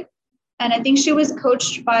compete. And I think she was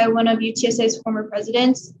coached by one of UTSA's former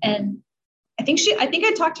presidents. And I think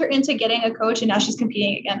I talked her into getting a coach and now she's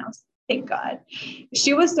competing again. I was thank God.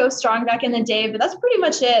 She was so strong back in the day, but that's pretty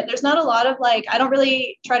much it. There's not a lot of like, I don't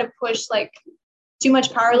really try to push like too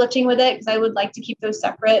much powerlifting with it because I would like to keep those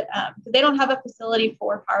separate. They don't have a facility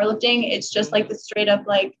for powerlifting. It's just like the straight up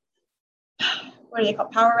like, what are they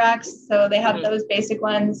called? Power racks. So they have those basic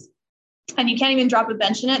ones and you can't even drop a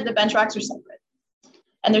bench in it. The bench racks are separate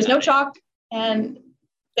and there's no chalk and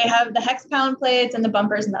they have the hex pound plates and the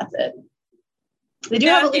bumpers and that's it. They do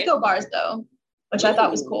have Alico bars though, which I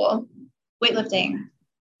thought was cool. Weightlifting.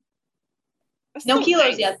 That's no so kilos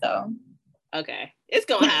nice. Yet though. Okay. It's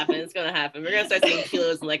going to happen. It's going to happen. We're going to start seeing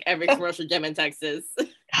kilos in like every commercial gym in Texas.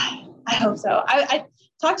 I hope so. I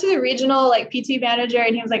talked to the regional like PT manager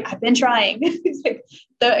and he was like, I've been trying. He's like,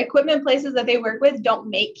 the equipment places that they work with don't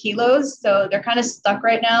make kilos. So they're kind of stuck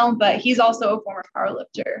right now, but he's also a former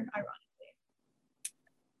powerlifter, ironically.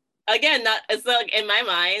 Again, it's like in my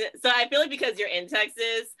mind. So I feel like because you're in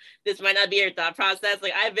Texas, this might not be your thought process.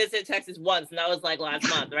 Like I visited Texas once and that was like last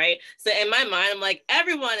month, right? So in my mind, I'm like,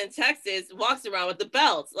 everyone in Texas walks around with the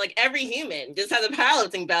belts. Like every human just has a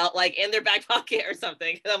powerlifting belt like in their back pocket or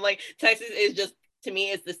something. And I'm like, Texas is just, to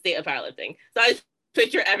me, it's the state of powerlifting. So I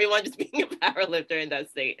picture everyone just being a powerlifter in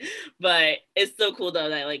that state. But it's so cool though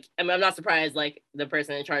that like, I'm not surprised like the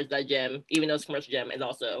person in charge of that gym, even though it's a commercial gym, is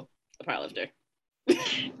also a powerlifter.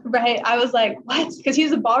 Right. I was like, what? Because he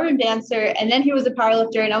was a ballroom dancer and then he was a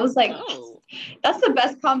powerlifter. And I was like, that's the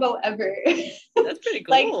best combo ever. That's pretty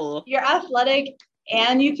cool. Like you're athletic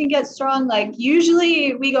and you can get strong. Like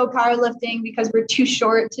usually we go powerlifting because we're too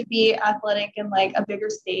short to be athletic in like a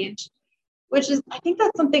bigger stage, which is, I think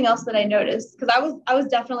that's something else that I noticed because I was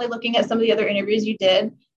definitely looking at some of the other interviews you did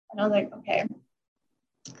and I was like, okay.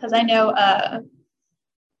 Because I know,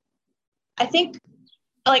 I think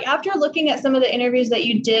like after looking at some of the interviews that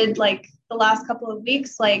you did like the last couple of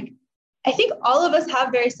weeks, like I think all of us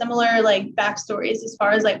have very similar like backstories as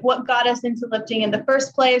far as like what got us into lifting in the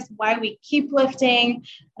first place, why we keep lifting. And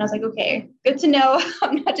I was like, okay, good to know.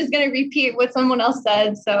 I'm not just going to repeat what someone else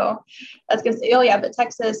said. So that's going to say, oh yeah, but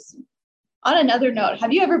Texas. On another note,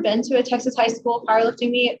 have you ever been to a Texas high school powerlifting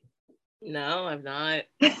meet? No, I'm not.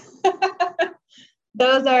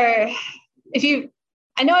 Those are,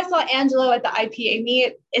 I know I saw Angelo at the IPA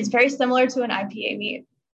meet. It's very similar to an IPA meet.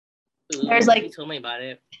 Ooh, There's like, he told me about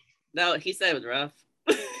it. No, he said it was rough.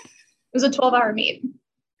 it was a 12-hour meet.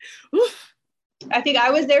 Oof. I think I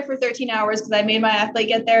was there for 13 hours because I made my athlete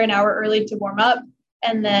get there an hour early to warm up.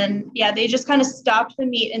 And then, yeah, they just kind of stopped the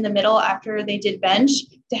meet in the middle after they did bench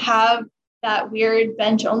to have that weird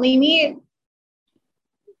bench only meet.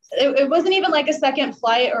 It wasn't even like a second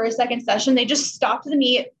flight or a second session. They just stopped the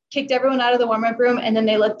meet, kicked everyone out of the warm-up room, and then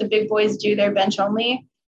they let the big boys do their bench only.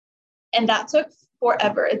 And that took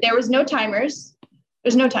forever. There was no timers.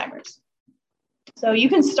 There's no timers. So you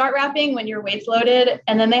can start wrapping when your weight's loaded,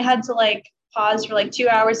 and then they had to like pause for like 2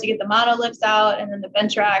 hours to get the mono lifts out and then the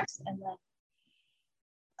bench racks. And then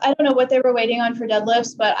I don't know what they were waiting on for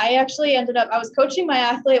deadlifts, but I actually I was coaching my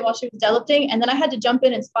athlete while she was deadlifting, and then I had to jump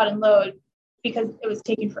in and spot and load because it was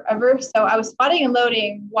taking forever. So I was spotting and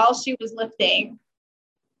loading while she was lifting.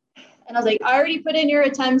 And I was like, I already put in your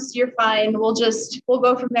attempts. You're fine. We'll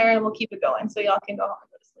go from there and we'll keep it going. So y'all can go home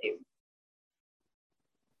and go to sleep.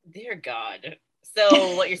 Dear God.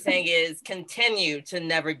 So what you're saying is continue to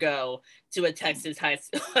never go to a Texas high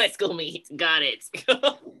school meet. Got it.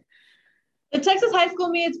 The Texas high school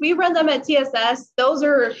meets, we run them at TSS. Those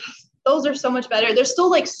are so much better. There's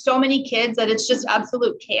still like so many kids that it's just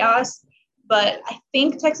absolute chaos. But I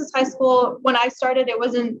think Texas high school, when I started, there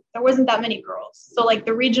wasn't that many girls. So like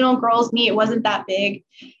the regional girls meet, it wasn't that big.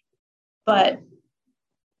 But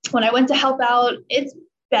when I went to help out, it's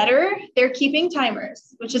better. They're keeping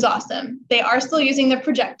timers, which is awesome. They are still using the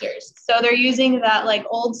projectors. So they're using that like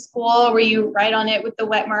old school where you write on it with the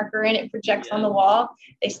wet marker and it projects on the wall.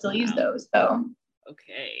 They still use those. So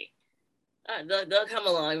okay. They'll come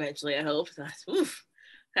along eventually, I hope. Oof.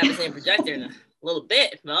 Haven't seen a projector in a little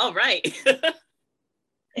bit. All right.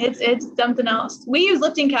 It's something else. We use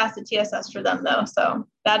lifting cast at TSS for them though. So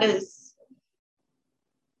that is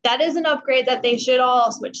an upgrade that they should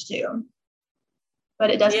all switch to. But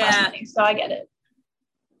it does cost money, so I get it.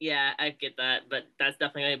 Yeah, I get that, but that's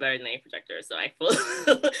definitely better than a projector. So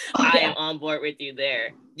I am on board with you there.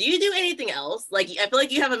 Do you do anything else? Like, I feel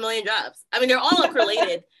like you have a million jobs. I mean, they're all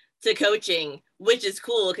related to coaching, which is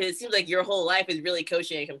cool because it seems like your whole life is really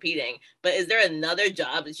coaching and competing. But is there another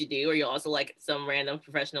job that you do, or you also like some random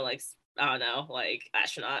professional, like, I don't know, like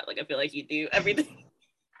astronaut? Like, I feel like you do everything.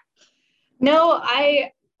 No,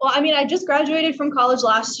 I just graduated from college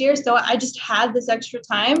last year, so I just had this extra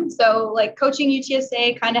time. So like coaching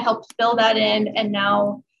UTSA kind of helped fill that in. And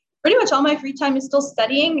now pretty much all my free time is still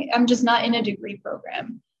studying. I'm just not in a degree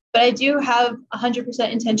program, but I do have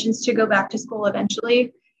 100% intentions to go back to school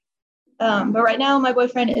eventually. But right now my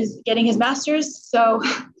boyfriend is getting his master's. So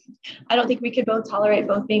I don't think we could both tolerate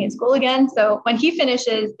both being in school again. So when he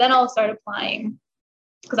finishes, then I'll start applying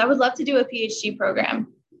because I would love to do a PhD program.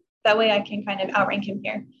 That way I can kind of outrank him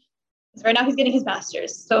here. Because right now he's getting his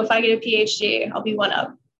master's. So if I get a PhD, I'll be one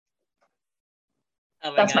up.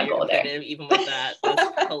 Oh my That's God, my goal there. Even with that.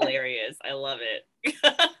 That's hilarious. I love it.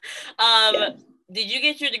 Did you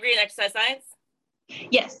get your degree in exercise science?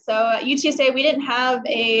 Yes. So at UTSA, we didn't have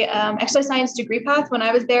a exercise science degree path when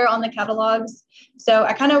I was there on the catalogs. So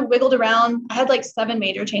I kind of wiggled around. I had like 7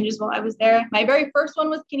 major changes while I was there. My very first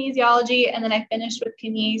one was kinesiology, and then I finished with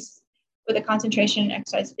kines with a concentration in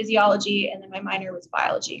exercise physiology, and then my minor was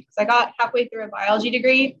biology. Because I got halfway through a biology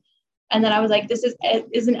degree, and then I was like, this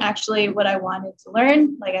isn't actually what I wanted to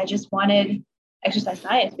learn. Like I just wanted exercise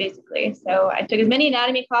science, basically. So I took as many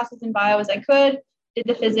anatomy classes in bio as I could, did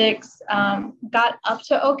the physics, got up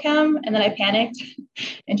to OChem, and then I panicked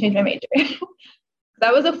and changed my major.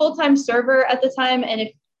 I was a full-time server at the time. And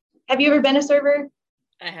have you ever been a server?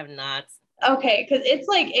 I have not. Okay, because it's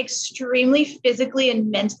like extremely physically and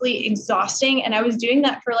mentally exhausting. And I was doing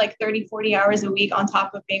that for like 30, 40 hours a week on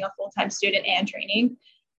top of being a full-time student and training.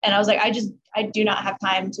 And I was like, I do not have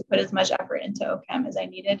time to put as much effort into OChem as I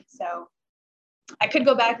needed. So I could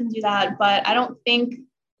go back and do that, but I don't think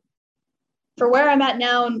for where I'm at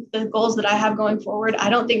now and the goals that I have going forward, I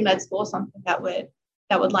don't think med school is something that would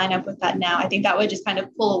line up with that now. I think that would just kind of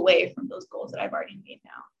pull away from those goals that I've already made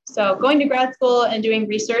now. So going to grad school and doing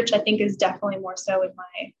research, I think is definitely more so in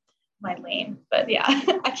my lane. But yeah,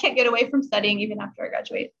 I can't get away from studying even after I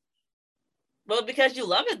graduate. Well, because you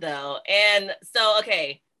love it though. And so,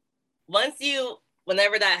 okay, once you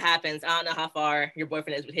whenever that happens, I don't know how far your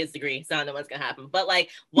boyfriend is with his degree, so I don't know what's gonna happen. But like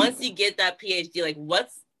once you get that PhD, like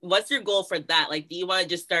what's your goal for that? Like, do you want to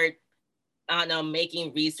just start, I don't know,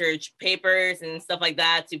 making research papers and stuff like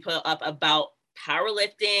that to put up about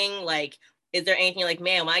powerlifting? Like, is there anything like,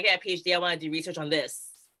 man, when I get a PhD, I want to do research on this?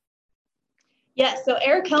 Yeah, so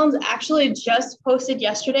Eric Helms actually just posted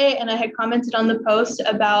yesterday, and I had commented on the post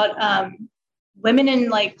about women in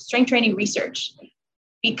like strength training research,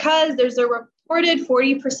 because there's a reported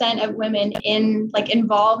 40% of women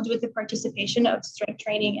involved with the participation of strength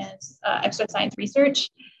training as exercise science research.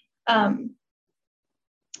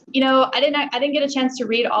 You know, I didn't get a chance to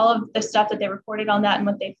read all of the stuff that they reported on that and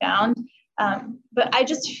what they found. But I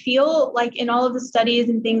just feel like in all of the studies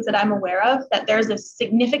and things that I'm aware of, that there's a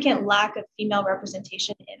significant lack of female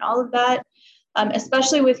representation in all of that,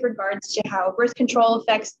 especially with regards to how birth control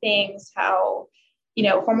affects things, how, you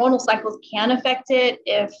know, hormonal cycles can affect it.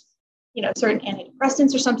 If, you know, certain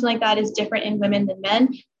antidepressants or something like that is different in women than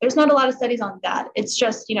men. There's not a lot of studies on that. It's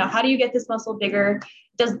just, you know, how do you get this muscle bigger?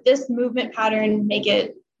 Does this movement pattern make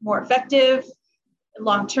it more effective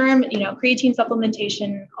long-term? You know, creatine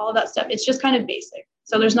supplementation, all of that stuff. It's just kind of basic.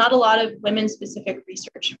 So there's not a lot of women-specific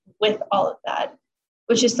research with all of that,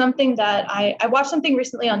 which is something that I watched something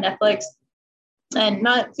recently on Netflix, and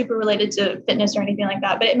not super related to fitness or anything like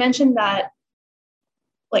that, but it mentioned that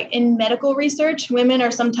like in medical research, women are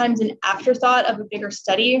sometimes an afterthought of a bigger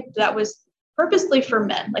study that was purposely for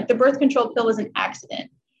men. Like the birth control pill was an accident.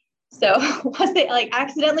 So once they like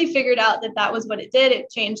accidentally figured out that that was what it did, it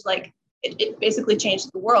changed, like it basically changed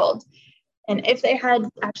the world. And if they had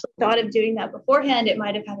actually thought of doing that beforehand, it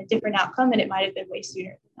might have had a different outcome, and it might have been way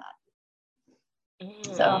sooner than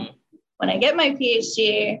that. So when I get my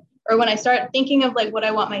PhD, or when I start thinking of like what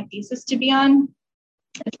I want my thesis to be on,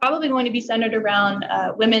 it's probably going to be centered around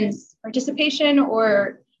women's participation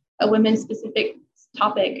or a women's specific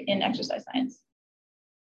topic in exercise science.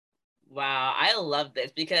 Wow, I love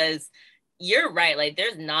this because you're right. Like,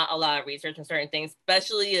 there's not a lot of research on certain things,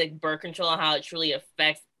 especially like birth control and how it truly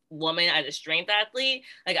affects women as a strength athlete.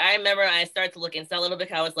 Like, I remember I started to look into that a little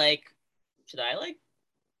bit. I was like, should I like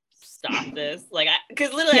stop this? Like,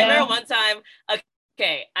 because literally, I remember one time.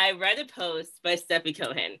 Okay, I read a post by Steffi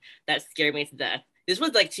Cohen that scared me to death. This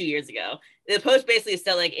was like 2 years ago. The post basically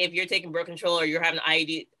said, like, if you're taking birth control or you're having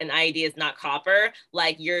an IUD is not copper,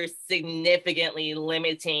 like you're significantly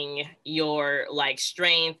limiting your like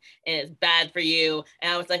strength and it's bad for you.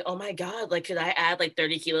 And I was like, oh my God, like, could I add like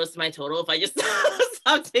 30 kilos to my total if I just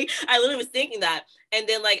stopped taking? I literally was thinking that. And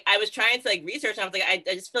then like, I was trying to like research. And I was like,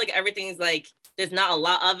 I just feel like everything's like, there's not a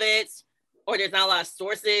lot of it, or there's not a lot of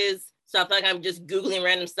sources. So I feel like I'm just Googling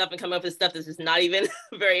random stuff and coming up with stuff that's just not even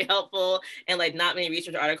very helpful, and like not many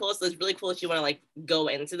research articles. So it's really cool that you want to like go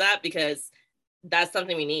into that, because that's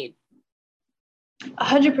something we need.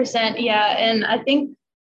 100%. Yeah. And I think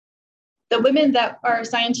the women that are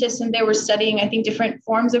scientists and they were studying, I think, different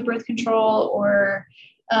forms of birth control, or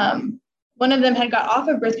one of them had got off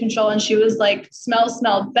of birth control and she was like,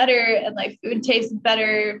 smelled better and like food tastes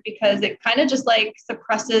better, because it kind of just like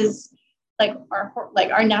suppresses like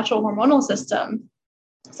our natural hormonal system.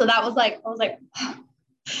 So that was like, I was like,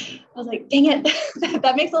 dang it.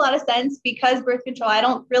 That makes a lot of sense, because birth control, I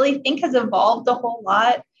don't really think has evolved a whole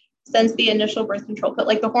lot since the initial birth control, but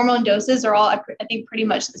like the hormone doses are all, I think, pretty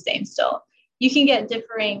much the same still. You can get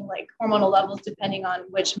differing like hormonal levels depending on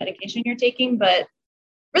which medication you're taking, but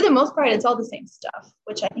for the most part, it's all the same stuff,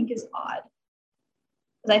 which I think is odd.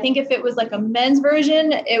 Because I think if it was like a men's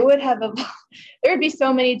version, it would have there would be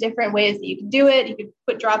so many different ways that you can do it. You could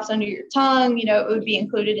put drops under your tongue, you know, it would be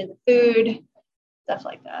included in the food, stuff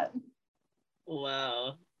like that.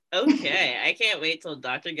 Wow. Okay. I can't wait till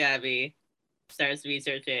Dr. Gabby starts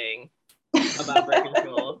researching about birth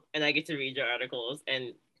control and I get to read your articles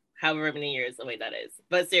and however many years away that is.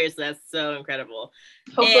 But seriously, that's so incredible.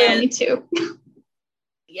 Hopefully only 2.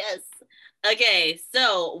 Yes. Okay,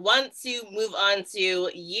 so want to move on to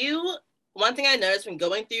you. One thing I noticed when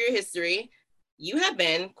going through your history, you have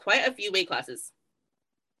been quite a few weight classes.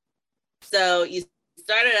 So you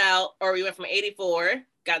started out, or you went from 84,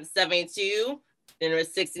 got to 72, then it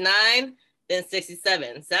was 69, then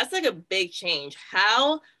 67. So that's like a big change.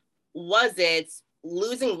 How was it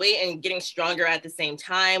losing weight and getting stronger at the same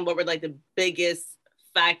time? What were like the biggest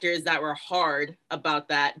factors that were hard about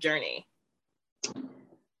that journey?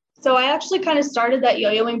 So I actually kind of started that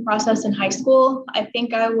yo-yoing process in high school. I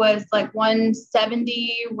think I was like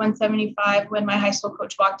 170, 175 when my high school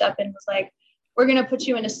coach walked up and was like, we're going to put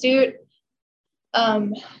you in a suit.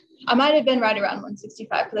 I might have been right around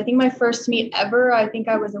 165, because I think my first meet ever, I think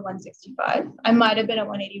I was a 165. I might have been a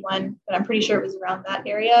 181, but I'm pretty sure it was around that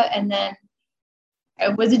area. And then I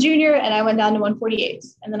was a junior and I went down to 148.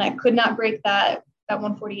 And then I could not break that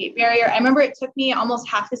 148 barrier. I remember it took me almost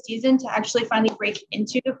half the season to actually finally break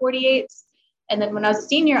into the 48s. And then when I was a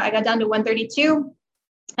senior, I got down to 132.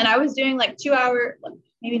 And I was doing like 2 hours,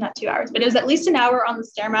 maybe not 2 hours, but it was at least an hour on the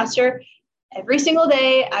Stairmaster every single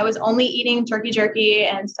day. I was only eating turkey jerky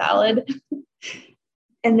and salad.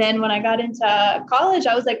 And then when I got into college,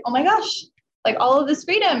 I was like, oh my gosh, like all of this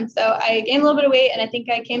freedom. So I gained a little bit of weight, and I think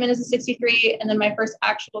I came in as a 63. And then my first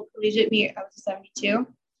actual collegiate meet, I was a 72.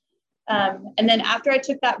 And then after I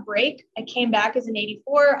took that break, I came back as an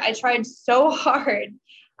 84. I tried so hard.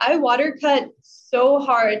 I water cut so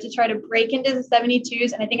hard to try to break into the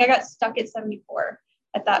 72s. And I think I got stuck at 74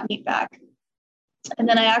 at that meet back. And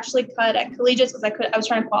then I actually cut at collegiates because I was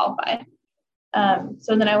trying to qualify.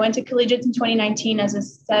 So then I went to collegiates in 2019 I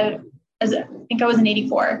think I was an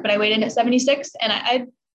 84, but I weighed in at 76. And I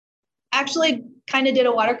actually kind of did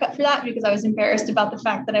a water cut for that because I was embarrassed about the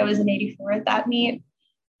fact that I was an 84 at that meet.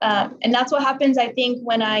 And that's what happens, I think,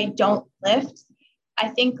 when I don't lift. I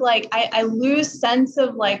think like I lose sense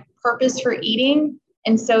of like purpose for eating.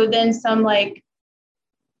 And so then some like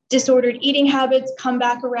disordered eating habits come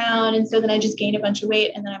back around. And so then I just gain a bunch of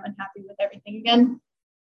weight and then I'm unhappy with everything again.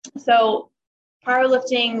 So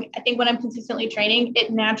powerlifting, I think when I'm consistently training,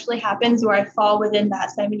 it naturally happens where I fall within that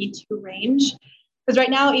 72 range. Because right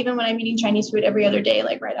now, even when I'm eating Chinese food every other day,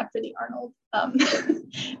 like right after the Arnold,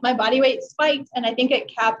 my body weight spiked and I think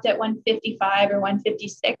it capped at 155 or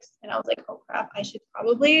 156. And I was like, oh crap, I should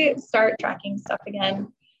probably start tracking stuff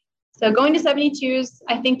again. So going to 72s,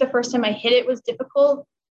 I think the first time I hit it was difficult,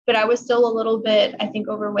 but I was still a little bit, I think,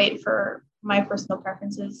 overweight for my personal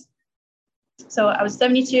preferences. So I was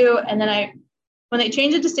 72. And then when they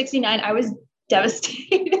changed it to 69, I was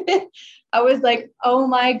devastated. I was like, oh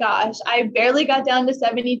my gosh, I barely got down to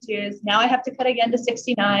 72s. Now I have to cut again to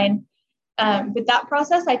 69. But that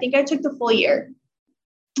process, I think I took the full year.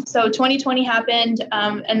 So 2020 happened.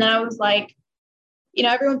 And then I was like,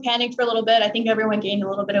 everyone panicked for a little bit. I think everyone gained a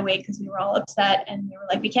little bit of weight because we were all upset and we were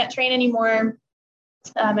like, we can't train anymore.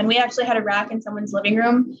 And we actually had a rack in someone's living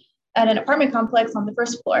room at an apartment complex on the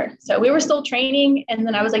first floor. So we were still training. And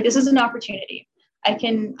then I was like, this is an opportunity. I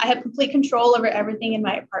have complete control over everything in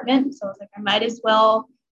my apartment. So I was like, I might as well.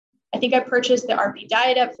 I think I purchased the RP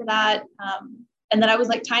diet up for that. And then I was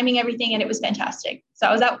like timing everything and it was fantastic. So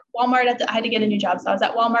I was at Walmart I had to get a new job. So I was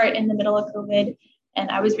at Walmart in the middle of COVID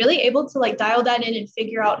and I was really able to like dial that in and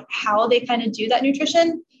figure out how they kind of do that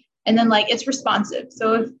nutrition. And then like, it's responsive.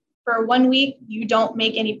 So if for 1 week you don't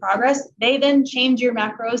make any progress, they then change your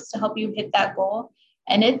macros to help you hit that goal.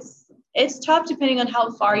 And it's tough depending on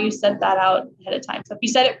how far you set that out ahead of time. So if you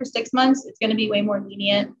set it for 6 months, it's going to be way more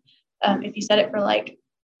lenient. If you set it for like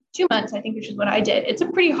 2 months, I think, which is what I did, it's a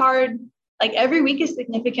pretty hard, like every week is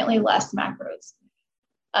significantly less macros.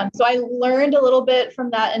 So I learned a little bit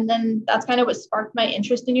from that. And then that's kind of what sparked my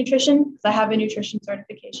interest in nutrition because I have a nutrition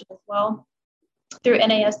certification as well through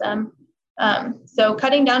NASM. So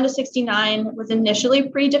cutting down to 69 was initially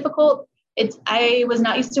pretty difficult. I was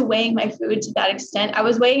not used to weighing my food to that extent. I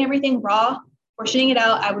was weighing everything raw, portioning it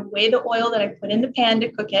out. I would weigh the oil that I put in the pan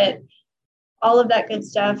to cook it, all of that good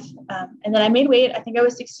stuff. And then I made weight. I think I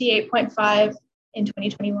was 68.5 in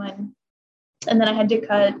 2021. And then I had to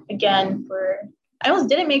cut again I almost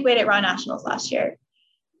didn't make weight at Raw Nationals last year.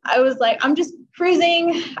 I was like, I'm just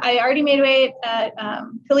cruising. I already made weight at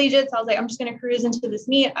collegiates. I was like, I'm just going to cruise into this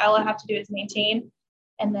meet. All I have to do is maintain.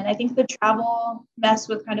 And then I think the travel messed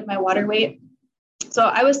with kind of my water weight. So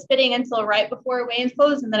I was spitting until right before weigh-in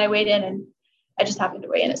closed, and then I weighed in and I just happened to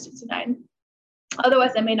weigh in at 69.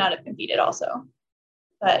 Otherwise, I may not have competed also.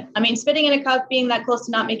 But I mean, spitting in a cup, being that close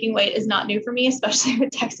to not making weight is not new for me, especially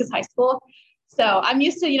with Texas high school. So I'm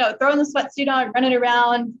used to, throwing the sweatsuit on, running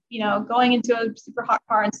around, going into a super hot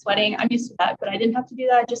car and sweating. I'm used to that, but I didn't have to do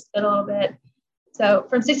that. I just spit a little bit. So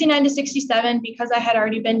from 69 to 67, because I had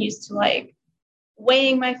already been used to like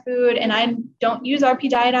weighing my food and I don't use RP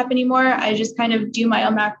Diet app anymore. I just kind of do my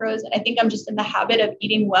own macros. And I think I'm just in the habit of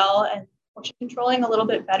eating well and portion controlling a little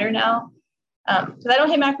bit better now. Because I don't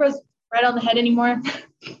hit macros right on the head anymore.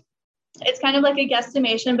 It's kind of like a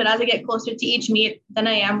guesstimation, but as I get closer to each meet, then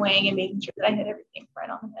I am weighing and making sure that I hit everything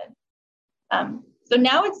right on the head. So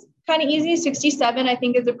now it's kind of easy. 67, I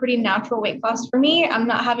think, is a pretty natural weight class for me. I'm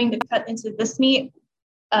not having to cut into this meet,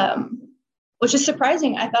 which is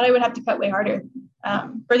surprising. I thought I would have to cut way harder.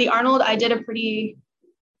 For the Arnold, I did it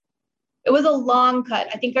was a long cut.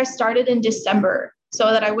 I think I started in December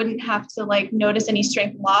so that I wouldn't have to like notice any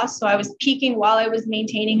strength loss. So I was peaking while I was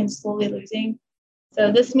maintaining and slowly losing.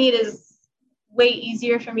 So this meet is way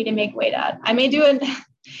easier for me to make weight at. I may do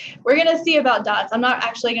We're going to see about dots. I'm not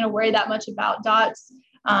actually going to worry that much about dots.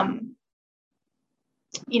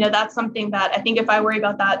 That's something that I think if I worry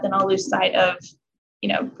about that, then I'll lose sight of,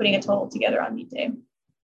 putting a total together on meet day.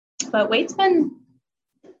 But weight's been,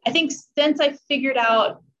 I think since I figured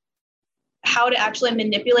out how to actually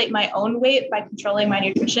manipulate my own weight by controlling my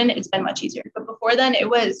nutrition, it's been much easier. But before then, it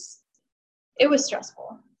was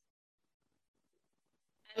stressful.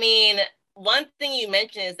 I mean, one thing you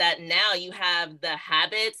mentioned is that now you have the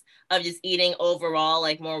habits of just eating overall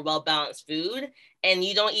like more well-balanced food, and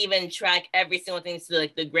you don't even track every single thing to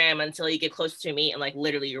like the gram until you get closer to meet, and like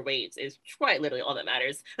literally your weight is quite literally all that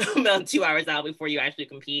matters about 2 hours out before you actually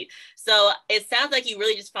compete. So it sounds like you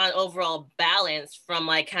really just found overall balance from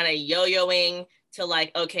like kind of yo-yoing to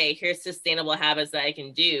like, okay, here's sustainable habits that I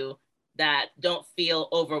can do that don't feel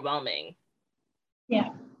overwhelming.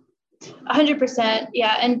 Yeah. 100%.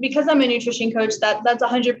 Yeah. And because I'm a nutrition coach, that's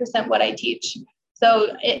 100% what I teach.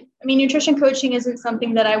 So, nutrition coaching isn't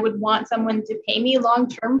something that I would want someone to pay me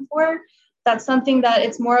long-term for. That's something that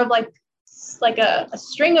it's more of like a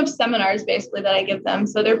string of seminars basically that I give them.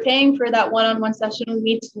 So they're paying for that one-on-one session with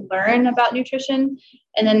me to learn about nutrition.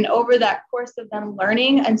 And then over that course of them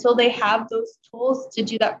learning until they have those tools to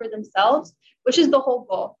do that for themselves, which is the whole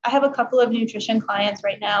goal. I have a couple of nutrition clients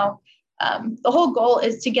right now. The whole goal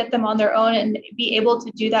is to get them on their own and be able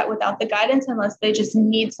to do that without the guidance, unless they just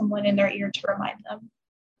need someone in their ear to remind them.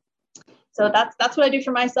 So that's what I do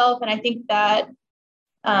for myself. And I think that,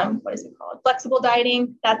 what is it called? Flexible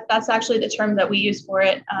dieting. That's actually the term that we use for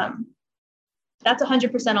it. That's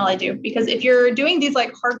 100% all I do, because if you're doing these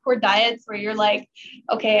like hardcore diets where you're like,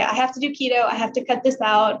 okay, I have to do keto, I have to cut this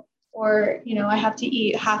out, or, I have to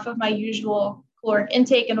eat half of my usual caloric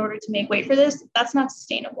intake in order to make weight for this, that's not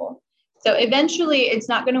sustainable. So eventually it's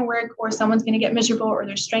not going to work, or someone's going to get miserable, or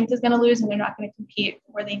their strength is going to lose, and they're not going to compete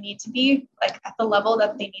where they need to be, like at the level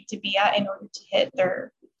that they need to be at in order to hit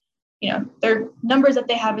their numbers that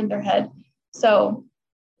they have in their head. So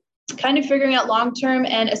kind of figuring out long-term,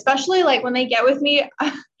 and especially like when they get with me,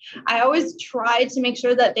 I always try to make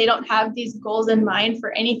sure that they don't have these goals in mind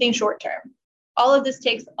for anything short-term. All of this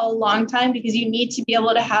takes a long time, because you need to be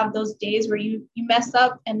able to have those days where you mess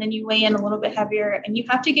up and then you weigh in a little bit heavier, and you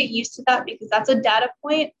have to get used to that, because that's a data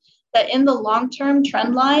point that in the long-term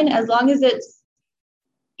trend line, as long as it's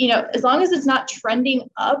not trending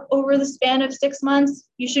up over the span of 6 months,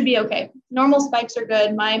 you should be okay. Normal spikes are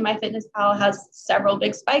good. My MyFitnessPal has several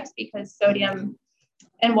big spikes because sodium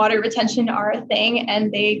and water retention are a thing,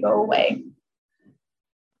 and they go away.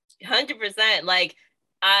 100%. Like,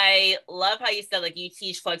 I love how you said like you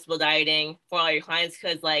teach flexible dieting for all your clients,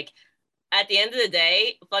 because like at the end of the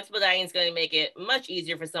day, flexible dieting is going to make it much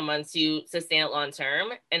easier for someone to sustain it long term.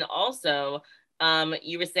 And also,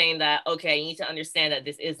 you were saying that, okay, you need to understand that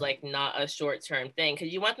this is like not a short-term thing,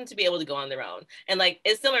 because you want them to be able to go on their own. And like,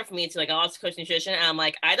 it's similar for me to like, I also coach nutrition, and I'm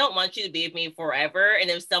like, I don't want you to be with me forever.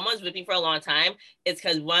 And if someone's with me for a long time, it's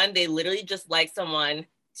because one, they literally just like someone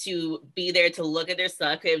to be there to look at their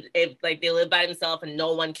stuff. If like they live by themselves and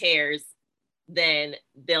no one cares, then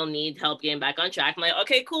they'll need help getting back on track. I'm like,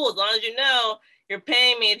 okay, cool. As long as you know you're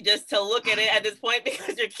paying me just to look at it at this point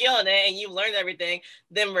because you're killing it and you've learned everything,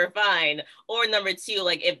 then we're fine. Or number two,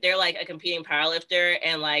 like if they're like a competing powerlifter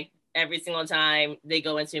and like every single time they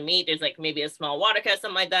go into a meet, there's like maybe a small water cut,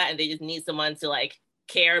 something like that, and they just need someone to like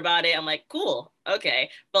care about it. I'm like, cool, okay.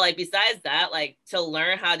 But like besides that, like to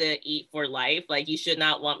learn how to eat for life, like you should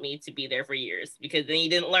not want me to be there for years, because then you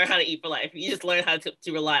didn't learn how to eat for life. You just learned how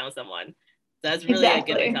to rely on someone. That's really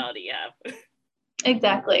exactly a good mentality you have.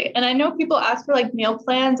 Exactly. And I know people ask for like meal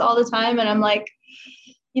plans all the time, and I'm like,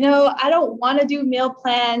 I don't want to do meal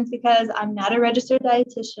plans because I'm not a registered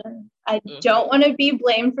dietitian. I don't want to be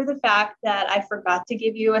blamed for the fact that I forgot to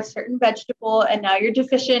give you a certain vegetable and now you're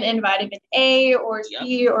deficient in vitamin A or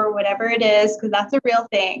C or whatever it is, because that's a real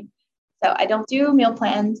thing. So I don't do meal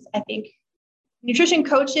plans. I think nutrition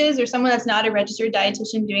coaches or someone that's not a registered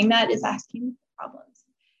dietitian doing that is asking problems.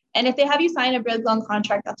 And if they have you sign a really long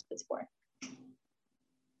contract, that's what it's for.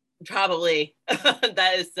 Probably.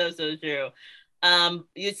 That is so true.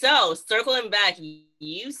 So circling back,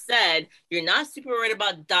 you said you're not super worried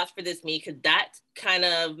about dots for this meet, because that kind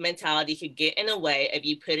of mentality could get in the way of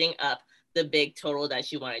you putting up the big total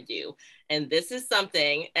that you want to do. And this is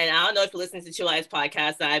something, and I don't know if you listen to Two Lives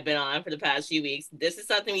podcast that I've been on for the past few weeks, this is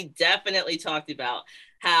something we definitely talked about,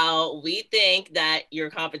 how we think that your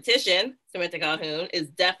competition, Samantha Calhoun, is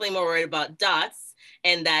definitely more worried about dots,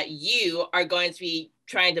 and that you are going to be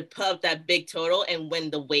trying to put up that big total and win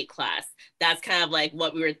the weight class. That's kind of like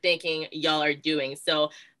what we were thinking y'all are doing. So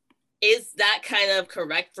Is that kind of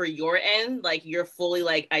correct for your end? Like you're fully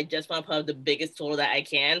like, I just want to put up the biggest total that I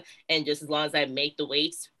can, and just as long as I make the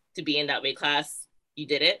weights to be in that weight class, you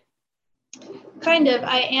did it? Kind of.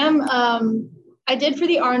 I am. I did for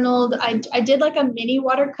the Arnold. I did like a mini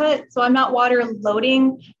water cut, so I'm not water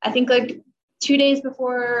loading. I think like 2 days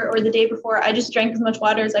before or the day before, I just drank as much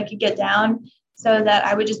water as I could get down, so that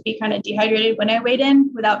I would just be kind of dehydrated when I weighed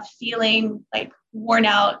in without feeling like worn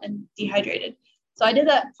out and dehydrated. So I did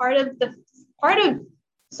that part of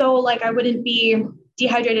so like I wouldn't be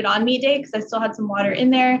dehydrated on meet day because I still had some water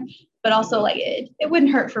in there, but also like it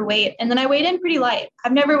wouldn't hurt for weight. And then I weighed in pretty light.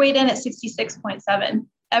 I've never weighed in at 66.7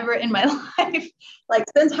 ever in my life. Like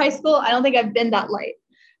since high school, I don't think I've been that light.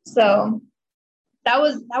 So that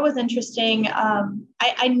was interesting.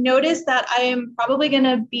 I noticed that I am probably going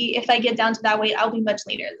to be, if I get down to that weight, I'll be much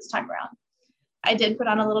leaner this time around. I did put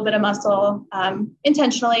on a little bit of muscle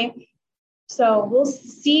intentionally. So we'll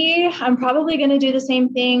see. I'm probably going to do the same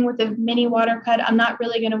thing with the mini water cut. I'm not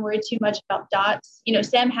really going to worry too much about dots. You know,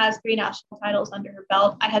 Sam has 3 national titles under her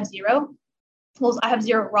belt. I have 0. Well, I have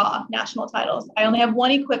 0 raw national titles. I only have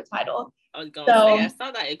 1 equipped title. I was going to say, I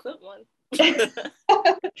saw that equipped one.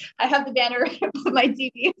 I have the banner right above my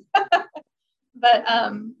TV. But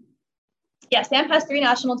yeah, Sam has 3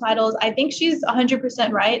 national titles. I think she's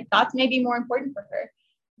 100% right. Dots may be more important for her.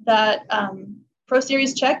 That Pro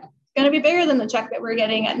Series check going to be bigger than the check that we're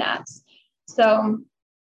getting at Nats. So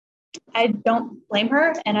I don't blame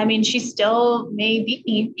her. And I mean, she still may beat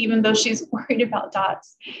me, even though she's worried about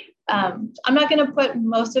dots. I'm not going to put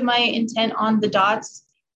most of my intent on the dots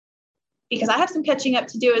because I have some catching up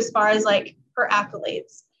to do as far as like her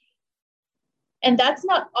accolades. And that's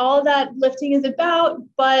not all that lifting is about,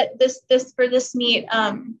 but this for this meet,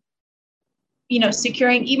 you know,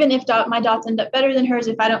 securing, even if my dots end up better than hers,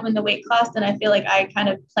 if I don't win the weight class, then I feel like I kind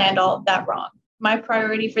of planned all of that wrong. My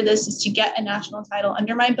priority for this is to get a national title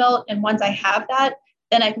under my belt. And once I have that,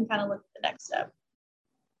 then I can kind of look at the next step.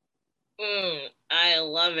 I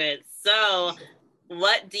love it. So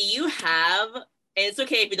what do you have? And it's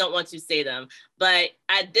okay if you don't want to say them, but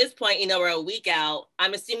at this point, you know, we're a week out.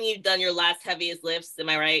 I'm assuming you've done your last heaviest lifts. Am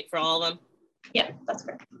I right for all of them? Yeah, that's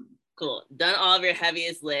correct. Cool. Done all of your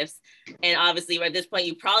heaviest lifts. And obviously at this point,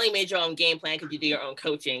 you probably made your own game plan because you do your own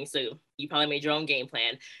coaching. So you probably made your own game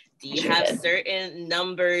plan. Do you have certain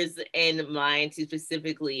numbers in mind to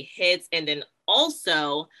specifically hit? And then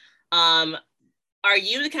also, are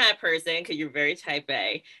you the kind of person, because you're very type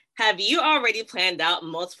A, have you already planned out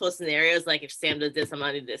multiple scenarios? Like if Sam does this, I'm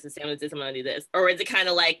going to do this. If Sam does this, I'm going to do this. Or is it kind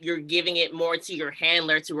of like you're giving it more to your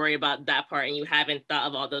handler to worry about that part and you haven't thought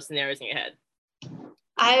of all those scenarios in your head?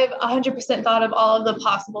 I've 100% thought of all of the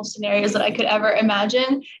possible scenarios that I could ever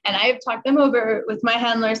imagine. And I've talked them over with my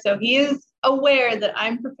handler. So he is aware that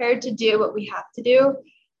I'm prepared to do what we have to do.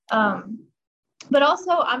 But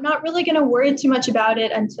also, I'm not really going to worry too much about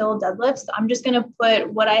it until deadlifts. I'm just going to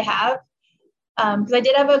put what I have. Because I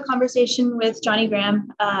did have a conversation with Johnny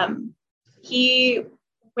Graham. He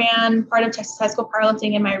ran part of Texas high school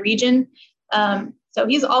powerlifting in my region. So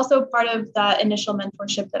he's also part of that initial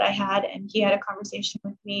mentorship that I had. And he had a conversation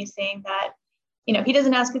with me saying that, you know, he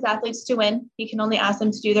doesn't ask his athletes to win. He can only ask them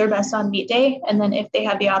to do their best on meet day. And then if they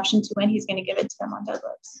have the option to win, he's going to give it to them on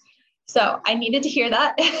deadlifts. So I needed to hear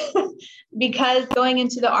that because going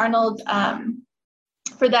into the Arnold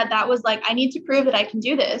for that was like, I need to prove that I can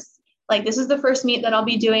do this. Like, this is the first meet that I'll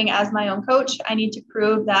be doing as my own coach. I need to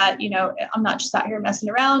prove that, you know, I'm not just out here messing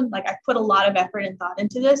around. Like, I put a lot of effort and thought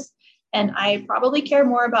into this. And I probably care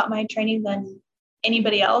more about my training than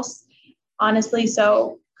anybody else, honestly.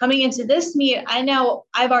 So coming into this meet, I know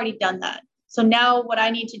I've already done that. So now what I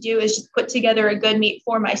need to do is just put together a good meet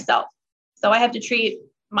for myself. So I have to treat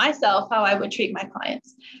myself how I would treat my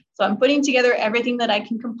clients. So I'm putting together everything that I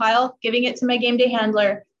can compile, giving it to my game day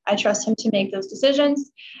handler. I trust him to make those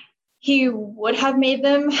decisions. He would have made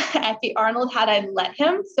them at the Arnold had I let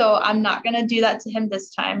him. So I'm not going to do that to him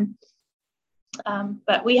this time.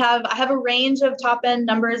 But I have a range of top end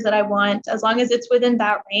numbers that I want. As long as it's within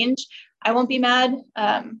that range, I won't be mad.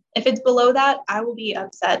 If it's below that, I will be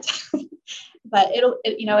upset. But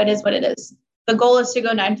it is what it is. The goal is to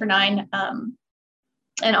go 9 for 9,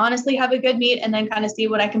 and honestly have a good meet, and then kind of see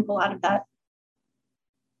what I can pull out of that.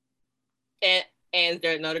 And is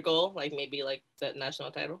there another goal, like maybe like the national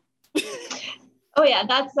title? Oh yeah,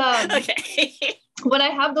 that's okay. When I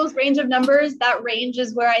have those range of numbers, that range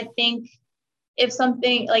is where I think if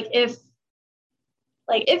something if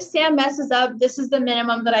Sam messes up, this is the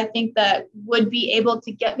minimum that I think that would be able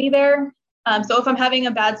to get me there. So if I'm having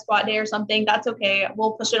a bad squat day or something, that's okay.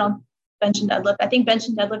 We'll push it on bench and deadlift. I think bench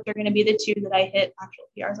and deadlift are going to be the two that I hit actual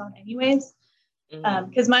PRs on anyways.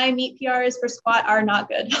 because my meet PRs for squat are not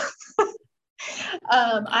good.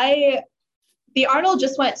 The Arnold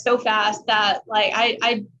just went so fast that like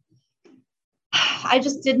I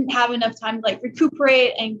just didn't have enough time to like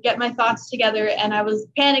recuperate and get my thoughts together. And I was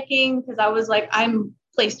panicking because I was like, I'm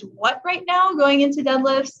placed what right now going into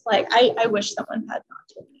deadlifts? Like, I wish someone had not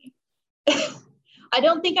told me. I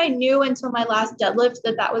don't think I knew until my last deadlift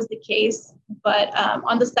that was the case. But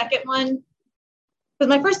on the second one, because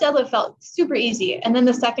my first deadlift felt super easy. And then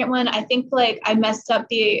the second one, I think like I messed up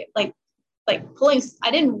the like pulling,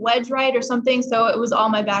 I didn't wedge right or something. So it was all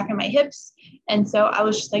my back and my hips. And so I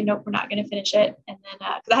was just like, nope, we're not going to finish it. And then,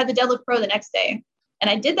 cause I had the deadlift pro the next day and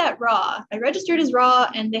I did that raw. I registered as raw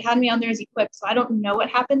and they had me on there as equipped. So I don't know what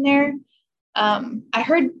happened there. I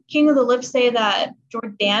heard King of the Lift say that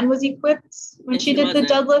Jordan was equipped when she did the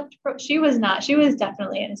deadlift pro. She was not, she was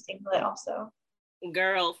definitely in a singlet also.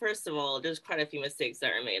 Girl, first of all, there's quite a few mistakes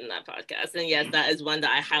that are made in that podcast. And yes, that is one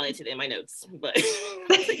that I highlighted in my notes, but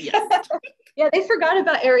yes. Yeah, they forgot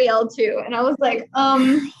about Ariel too. And I was like,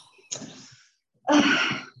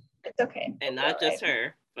 it's okay. And not just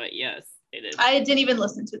her, but yes, it is. I didn't even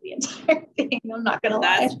listen to the entire thing. I'm not going to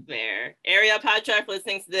lie. That's fair. Ariel Patrick,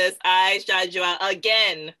 listening to this, I shouted you out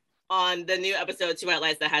again on the new episode 2 White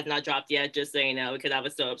Lights that has not dropped yet, just so you know, because I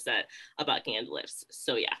was so upset about King of the Lifts.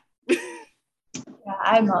 So yeah.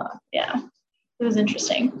 Yeah, it was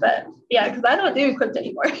interesting, but yeah, because I don't do equipped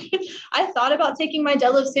anymore. I thought about taking my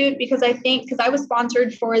deadlift suit because I was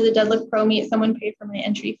sponsored for the deadlift pro meet. Someone paid for my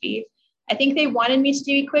entry fee. I think they wanted me to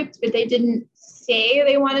do equipped, but they didn't say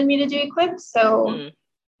they wanted me to do equipped. So,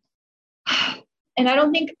 and I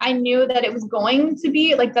don't think I knew that it was going to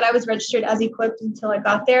be like that I was registered as equipped until I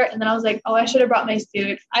got there. And then I was like, oh, I should have brought my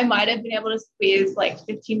suit. I might have been able to squeeze like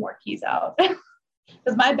 15 more keys out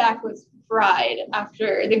because my back was fried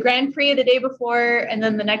after the Grand Prix the day before. And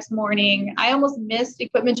then the next morning, I almost missed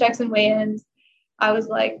equipment checks and weigh-ins. I was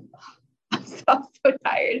like, I'm so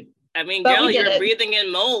tired. I mean, girl, you're breathing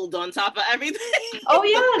in mold on top of everything. Oh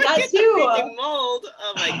yeah, that too. Breathing mold.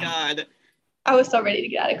 Oh my God. I was so ready to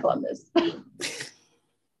get out of Columbus.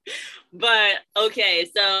 But okay,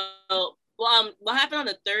 so what happened on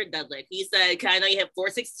the third deadlift? He said, I know you hit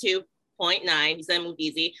 462.9. He said move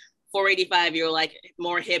easy. 485, you're like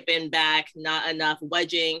more hip and back, not enough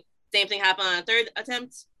wedging. Same thing happened on the third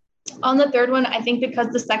attempt? On the third one, I think because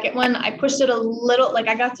the second one, I pushed it a little, like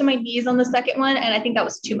I got to my knees on the second one, and I think that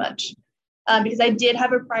was too much because I did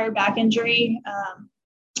have a prior back injury.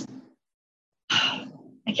 I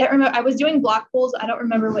can't remember. I was doing block pulls. I don't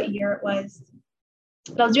remember what year it was,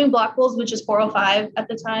 but I was doing block pulls, which is 405 at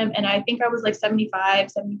the time. And I think I was like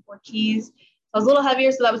 75, 74 keys. So I was a little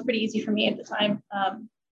heavier, so that was pretty easy for me at the time.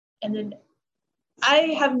 And then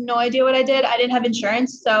I have no idea what I did. I didn't have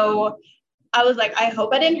insurance. So I was like, I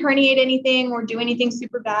hope I didn't herniate anything or do anything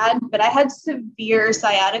super bad. But I had severe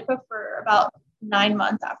sciatica for about 9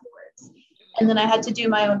 months afterwards. And then I had to do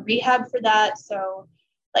my own rehab for that. So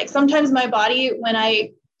like sometimes my body, when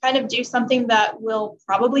I kind of do something that will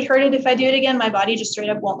probably hurt it if I do it again, my body just straight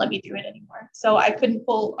up won't let me do it anymore. So I couldn't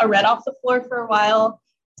pull a red off the floor for a while.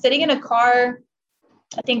 Sitting in a car,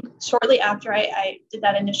 I think shortly after I did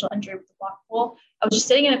that initial injury with the block pull, I was just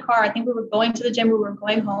sitting in a car. I think we were going to the gym, we were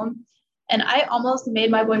going home, and I almost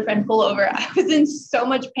made my boyfriend pull over. I was in so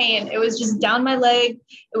much pain. It was just down my leg.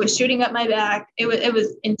 It was shooting up my back. It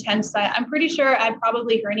was intense. I'm pretty sure I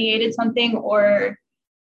probably herniated something or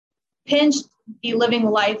pinched the living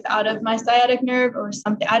life out of my sciatic nerve or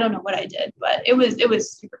something. I don't know what I did, but it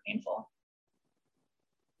was super painful.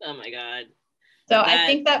 Oh my God. So I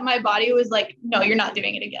think that my body was like, no, you're not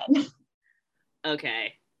doing it again.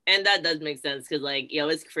 Okay. And that does make sense because like,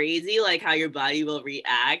 it's crazy like how your body will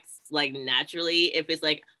react like naturally if it's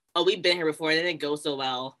like, oh, we've been here before and it didn't go so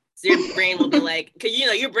well. So your brain will be like, because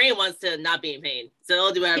your brain wants to not be in pain. So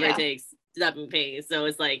it'll do whatever it takes to not be in pain. So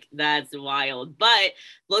it's like, that's wild. But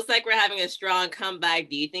looks like we're having a strong comeback.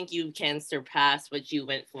 Do you think you can surpass what you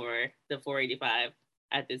went for the 485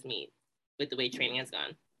 at this meet with the way training has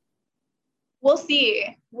gone? We'll see.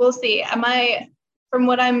 From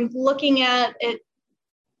what I'm looking at,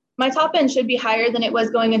 my top end should be higher than it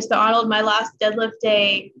was going into the Arnold. My last deadlift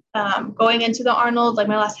day, going into the Arnold, like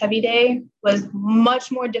my last heavy day, was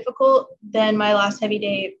much more difficult than my last heavy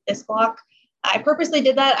day this block. I purposely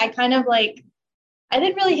did that. I didn't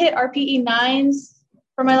really hit RPE 9s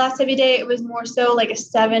for my last heavy day. It was more so like a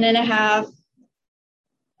 7.5.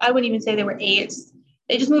 I wouldn't even say they were 8s.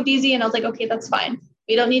 They just moved easy, and I was like, okay, that's fine.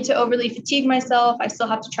 We don't need to overly fatigue myself. I still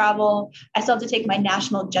have to travel. I still have to take my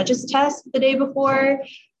national judges test the day before.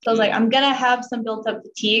 So I was like, I'm going to have some built up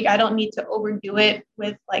fatigue. I don't need to overdo it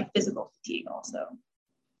with like physical fatigue also.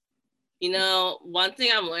 You know, one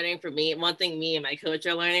thing I'm learning for me, one thing me and my coach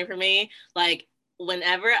are learning for me, like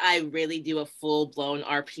whenever I really do a full blown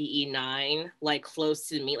RPE 9, like close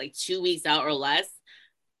to me, like 2 weeks out or less,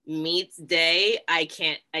 meets day, I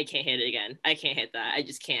can't hit it again. I can't hit that. I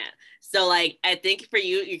just can't. So like I think for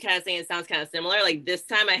you, you're kind of saying it sounds kind of similar. Like this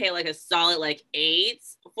time I hit like a solid like 8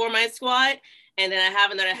 for my squat. And then I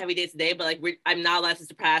have another heavy day today, but like I'm not allowed to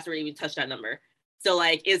surpass or even touch that number. So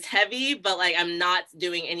like it's heavy, but like I'm not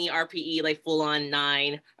doing any RPE like full on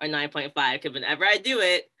 9 or 9.5 because whenever I do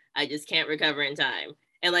it, I just can't recover in time.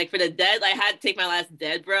 And like for the dead, I had to take my last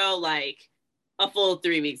dead, bro, like a full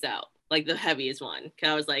 3 weeks out, like the heaviest one. Cause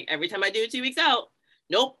I was like, every time I do it 2 weeks out,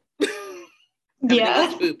 nope. Everything Yeah.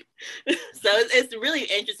 goes poop. So it's really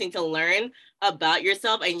interesting to learn about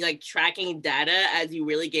yourself and like tracking data as you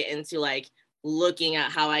really get into like looking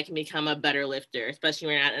at how I can become a better lifter, especially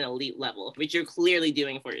when you're at an elite level, which you're clearly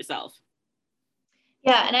doing for yourself.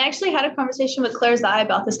 Yeah, and I actually had a conversation with Claire's eye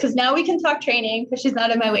about this because now we can talk training because she's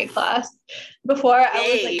not in my weight class. Before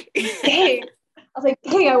I was like,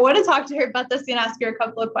 dang, I want to talk to her about this and ask her a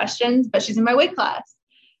couple of questions, but she's in my weight class.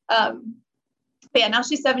 But yeah, now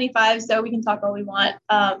she's 75, so we can talk all we want.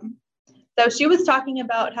 So she was talking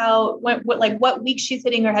about how what week she's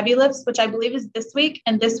hitting her heavy lifts, which I believe is this week.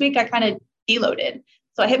 And this week I kind of deloaded.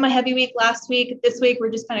 So I hit my heavy week last week. This week we're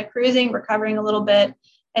just kind of cruising, recovering a little bit.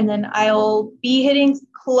 And then I'll be hitting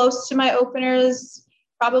close to my openers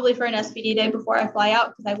probably for an SBD day before I fly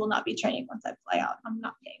out because I will not be training once I fly out. I'm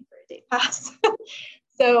not paying for a day pass.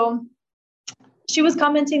 So she was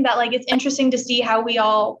commenting that like it's interesting to see how we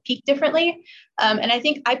all peak differently. And I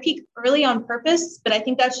think I peak early on purpose, but I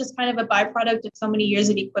think that's just kind of a byproduct of so many years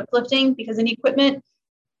of equipped lifting because in equipment,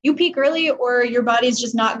 you peak early or your body's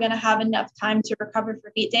just not going to have enough time to recover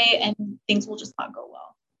for meet day and things will just not go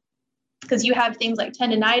well. Because you have things like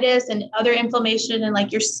tendonitis and other inflammation and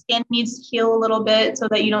like your skin needs to heal a little bit so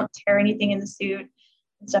that you don't tear anything in the suit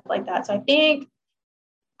and stuff like that. So I think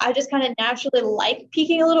I just kind of naturally like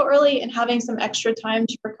peaking a little early and having some extra time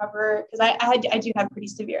to recover because I do have pretty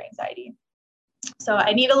severe anxiety. So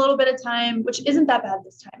I need a little bit of time, which isn't that bad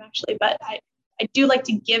this time actually, but I do like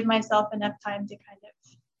to give myself enough time to kind of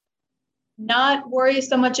not worry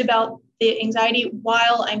so much about the anxiety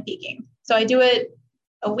while I'm peaking. So I do it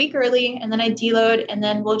a week early and then I deload and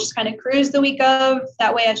then we'll just kind of cruise the week of.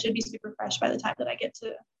 That way I should be super fresh by the time that I get to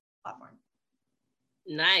the platform.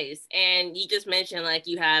 Nice. And you just mentioned like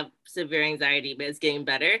you have severe anxiety, but it's getting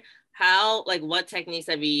better. How, like, what techniques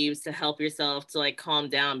have you used to help yourself to like calm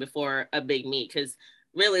down before a big meet? Because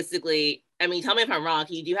realistically, I mean, tell me if I'm wrong.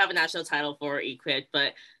 You do have a national title for equip,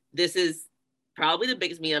 but this is probably the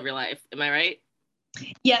biggest meet of your life. Am I right?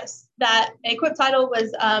 Yes, that equip title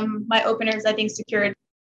was my openers, I think, secured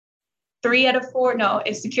 3 out of 4. No,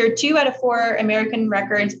 it secured 2 out of 4 American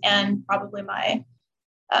records and probably my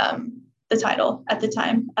the title at the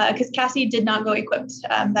time because Cassie did not go equipped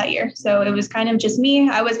that year. So it was kind of just me.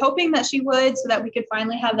 I was hoping that she would so that we could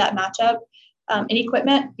finally have that matchup in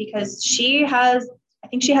equipment because I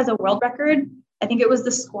think she has a world record. I think it was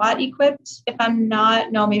the squat equipped. If I'm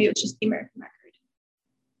not, no, maybe it was just the American record.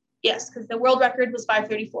 Yes, because the world record was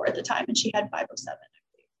 534 at the time and she had 507,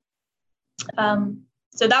 I believe.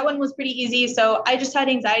 So that one was pretty easy. So I just had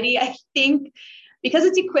anxiety, I think, because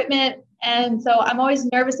it's equipment. And so I'm always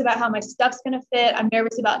nervous about how my stuff's going to fit. I'm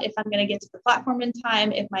nervous about if I'm going to get to the platform in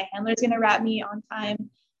time, if my handler's going to wrap me on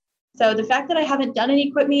time. So the fact that I haven't done an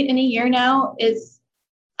equip meet in a year now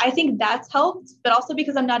I think that's helped, but also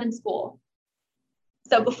because I'm not in school.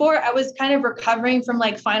 So before I was kind of recovering from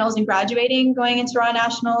like finals and graduating going into Raw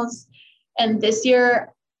Nationals. And this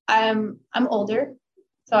year I'm older.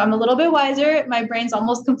 So I'm a little bit wiser. My brain's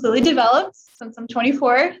almost completely developed since I'm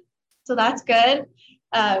 24. So that's good.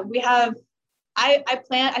 I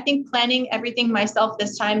think planning everything myself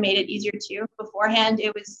this time made it easier too. Beforehand,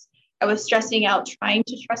 I was stressing out trying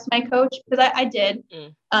to trust my coach because I did.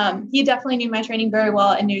 He definitely knew my training very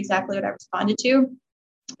well and knew exactly what I responded to.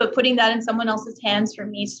 But putting that in someone else's hands for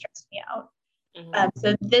me stressed me out.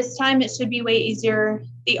 So this time it should be way easier.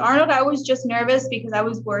 The Arnold, I was just nervous because I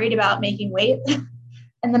was worried about making weight.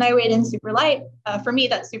 And then I weighed in super light. For me,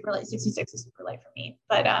 that's super light. 66 is super light for me.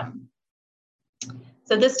 But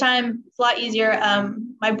so this time it's a lot easier.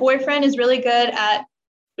 My boyfriend is really good at,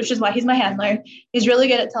 which is why he's my handler. He's really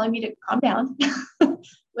good at telling me to calm down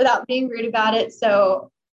without being rude about it.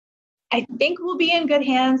 So I think we'll be in good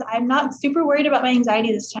hands. I'm not super worried about my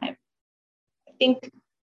anxiety this time. I think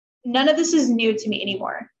none of this is new to me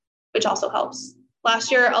anymore, which also helps.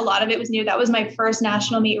 Last year, a lot of it was new. That was my first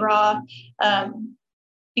national meet raw.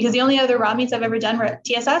 Because the only other raw meets I've ever done were at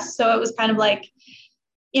TSS. So it was kind of like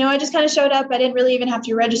I just kind of showed up. I didn't really even have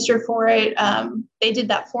to register for it. They did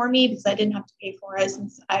that for me because I didn't have to pay for it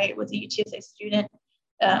since I was a UTSA student.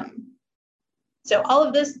 So all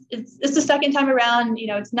of this, it's the second time around,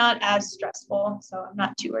 it's not as stressful. So I'm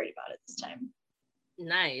not too worried about it this time.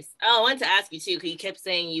 Nice. Oh, I wanted to ask you too, because you kept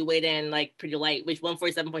saying you weighed in like pretty light, which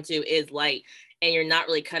 147.2 is light, and you're not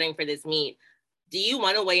really cutting for this meet. Do you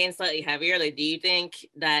want to weigh in slightly heavier? Like, do you think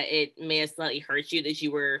that it may have slightly hurt you that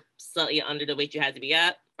you were slightly under the weight you had to be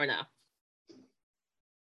at, or no?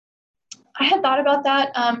 I had thought about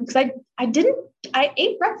that because I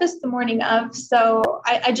ate breakfast the morning of, so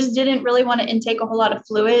I just didn't really want to intake a whole lot of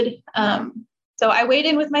fluid. So I weighed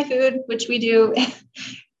in with my food, which we do.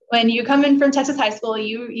 When you come in from Texas high school,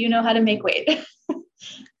 you know how to make weight.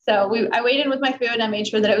 So I weighed in with my food and I made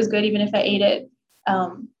sure that it was good, even if I ate it.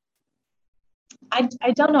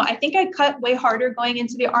 I don't know. I think I cut way harder going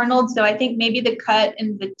into the Arnold. So I think maybe the cut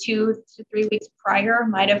in the 2 to 3 weeks prior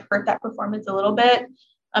might have hurt that performance a little bit,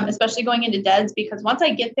 especially going into deads, because once I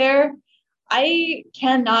get there, I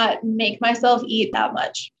cannot make myself eat that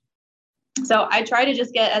much. So I try to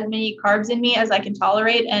just get as many carbs in me as I can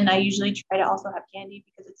tolerate. And I usually try to also have candy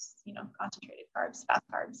because it's, concentrated carbs, fast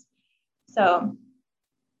carbs. So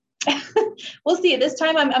we'll see. This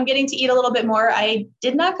time I'm getting to eat a little bit more. I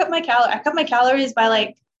did not cut my calories. I cut my calories by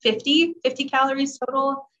like 50 calories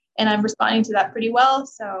total. And I'm responding to that pretty well.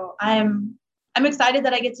 So I'm excited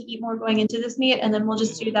that I get to eat more going into this meet. And then we'll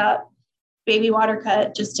just do that baby water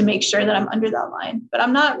cut just to make sure that I'm under that line. But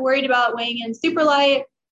I'm not worried about weighing in super light.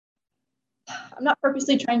 I'm not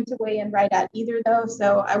purposely trying to weigh in right at either though.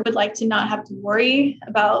 So I would like to not have to worry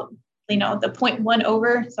about, the 0.1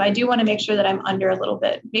 over. So I do want to make sure that I'm under a little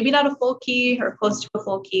bit, maybe not a full key or close to a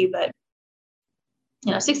full key, but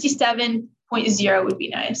 67.0 would be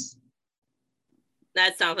nice.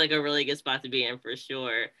 That sounds like a really good spot to be in for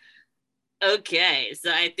sure. Okay,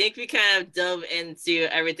 so I think we kind of dove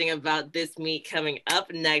into everything about this meet coming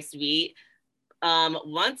up next week.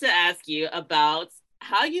 Want to ask you about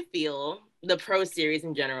how you feel the pro series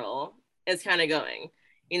in general is kind of going.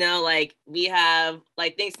 We have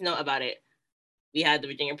things to know about it. We had the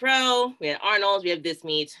Virginia Pro, we had Arnold's, we have this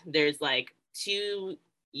meet. There's 2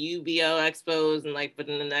 UBO expos and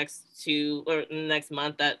within the next 2 or in the next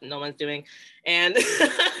month that no one's doing. And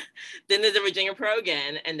then there's the Virginia Pro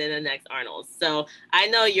again, and then the next Arnold's. So I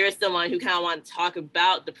know you're someone who kind of want to talk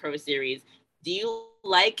about the pro series. Do you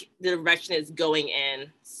like the direction it's going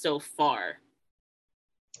in so far?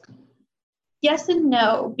 Yes and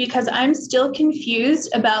no, because I'm still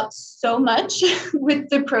confused about so much with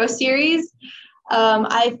the pro series.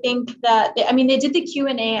 I think that, they did the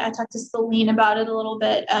Q&A. I talked to Celine about it a little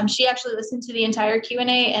bit. She actually listened to the entire Q&A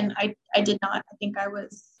and I did not. I think I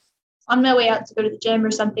was on my way out to go to the gym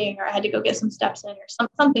or something, or I had to go get some steps in or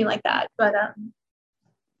something like that. But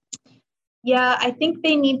yeah, I think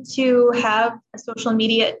they need to have a social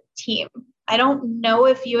media team. I don't know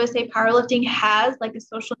if USA Powerlifting has a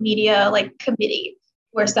social media committee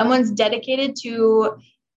where someone's dedicated to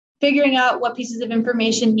figuring out what pieces of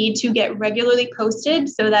information need to get regularly posted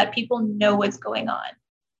so that people know what's going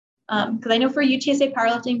on. Because I know for UTSA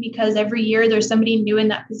Powerlifting, because every year there's somebody new in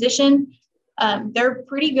that position, they're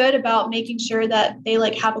pretty good about making sure that they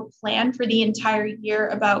have a plan for the entire year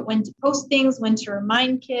about when to post things, when to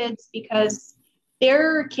remind kids, because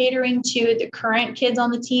they're catering to the current kids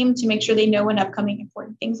on the team to make sure they know when upcoming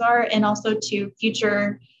important things are, and also to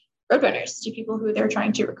future roadrunners, to people who they're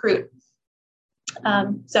trying to recruit.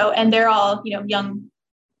 And they're all,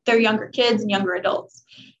 they're younger kids and younger adults.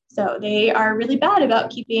 So they are really bad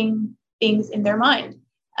about keeping things in their mind.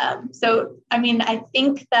 I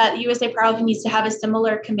think that USA Powerlifting needs to have a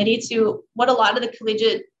similar committee to what a lot of the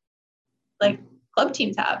collegiate club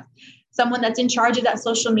teams have. Someone that's in charge of that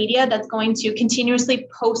social media that's going to continuously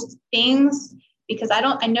post things, because I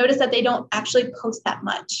notice that they don't actually post that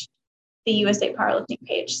much, the USA Powerlifting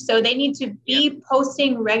page. So they need to be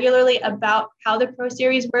posting regularly about how the pro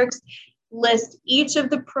series works, list each of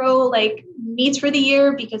the pro meets for the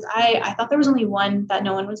year, because I thought there was only one that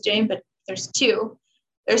no one was doing, but there's 2.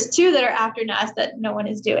 There's 2 that are after NAS that no one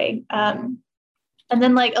is doing. And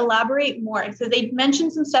then elaborate more. So they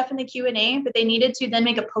mentioned some stuff in the Q&A, but they needed to then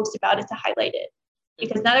make a post about it to highlight it,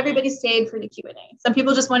 because not everybody stayed for the Q&A. Some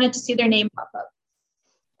people just wanted to see their name pop up,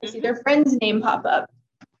 to see their friend's name pop up.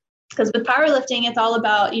 Because with powerlifting, it's all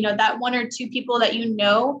about, that 1 or 2 people that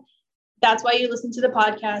that's why you listen to the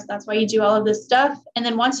podcast. That's why you do all of this stuff. And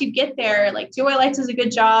then once you get there, Two White Lights does a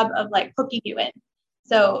good job of hooking you in.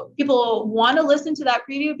 So people want to listen to that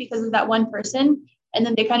preview because of that one person. And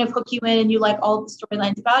then they kind of hook you in and you like all the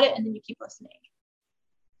storylines about it. And then you keep listening.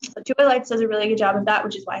 So 2 White Lights does a really good job of that,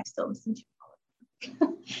 which is why I still listen to all of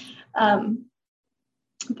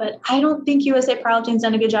But I don't think USA Powerlifting's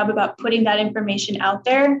done a good job about putting that information out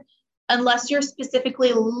there unless you're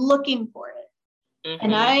specifically looking for it. Mm-hmm.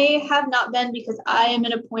 And I have not been, because I am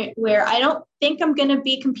at a point where I don't think I'm going to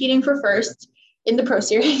be competing for first in the Pro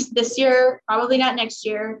Series this year, probably not next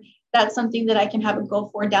year. That's something that I can have a goal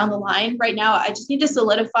for down the line. Right now, I just need to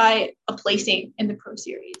solidify a placing in the Pro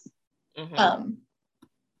Series. Mm-hmm.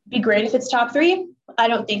 Be great if it's top 3. I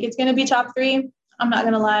don't think it's going to be top 3. I'm not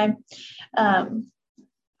going to lie.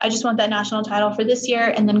 I just want that national title for this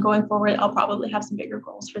year. And then going forward, I'll probably have some bigger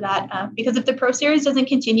goals for that. Because if the Pro Series doesn't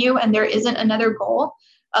continue and there isn't another goal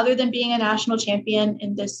other than being a national champion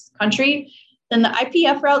in this country, then the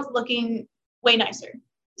IPF route's looking way nicer.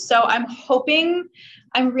 So I'm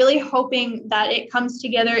really hoping that it comes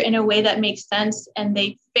together in a way that makes sense and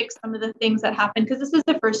they fix some of the things that happened, because this is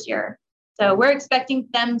the first year. So we're expecting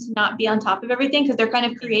them to not be on top of everything because they're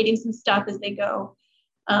kind of creating some stuff as they go.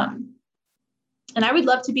 And I would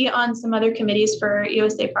love to be on some other committees for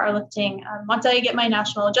USA Powerlifting. Once I get my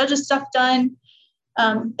national judges stuff done,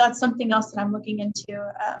 that's something else that I'm looking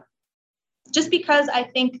into. Just because I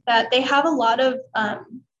think that they have a lot of,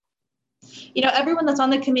 everyone that's on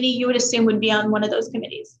the committee, you would assume would be on one of those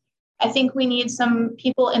committees. I think we need some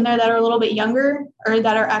people in there that are a little bit younger or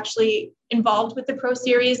that are actually involved with the Pro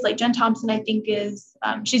Series. Like Jen Thompson, I think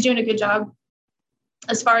she's doing a good job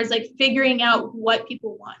as far as like figuring out what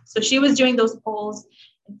people want. So she was doing those polls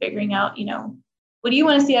and figuring out, what do you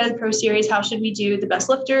want to see out of the Pro Series? How should we do the best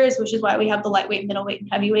lifters, which is why we have the lightweight, middleweight, and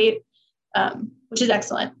heavyweight, which is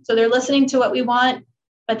excellent. So they're listening to what we want,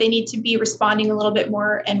 but they need to be responding a little bit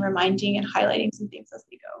more and reminding and highlighting some things as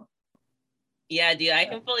they go. Yeah, dude, I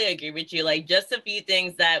can fully agree with you. Like just a few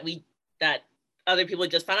things that other people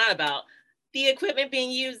just found out about. The equipment being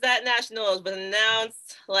used at nationals was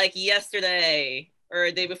announced like yesterday or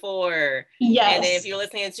the day before. Yes. And then if you're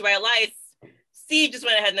listening to White Lights, Steve just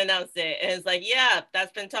went ahead and announced it. And it's like, yeah,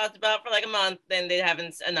 that's been talked about for like a month and they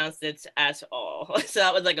haven't announced it at all. So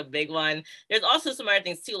that was like a big one. There's also some other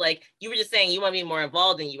things too. Like you were just saying, you want to be more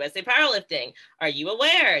involved in USA Powerlifting. Are you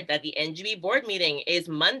aware that the NGB board meeting is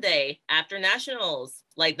Monday after nationals?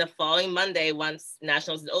 Like the following Monday once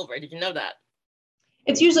nationals is over. Did you know that?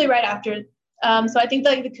 It's usually right after. So I think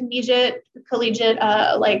like the collegiate,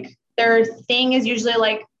 like their thing is usually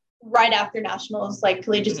like right after nationals, like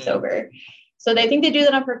collegiate's over. So they think they do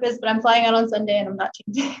that on purpose, but I'm flying out on Sunday and I'm not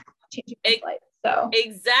changing my flight. So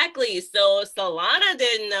exactly. So Solana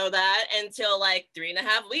didn't know that until like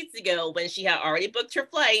 3.5 weeks ago when she had already booked her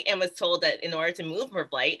flight and was told that in order to move her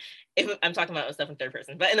flight, I'm talking about stuff in third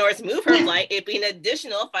person, but in order to move her flight, it'd be an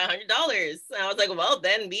additional $500. And I was like, well,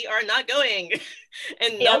 then we are not going.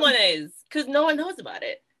 And no one is, because no one knows about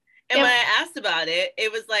it. And when I asked about it,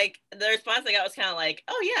 it was like, the response I got was kind of like,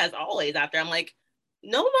 oh yeah, it's always after. I'm like,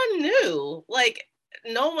 no one knew. Like,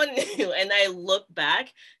 no one knew. And I look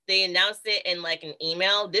back, they announced it in like an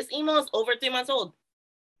email. This email is over 3 months old.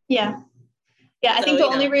 Yeah. Yeah, I think the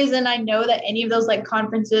only reason I know that any of those like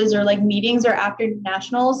conferences or like meetings are after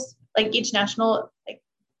nationals, like each national like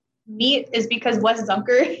meet, is because Wes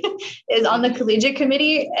Zunker is on the collegiate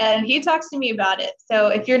committee and he talks to me about it. So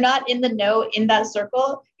if you're not in the know in that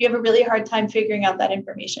circle, you have a really hard time figuring out that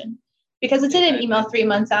information because it's in an email 3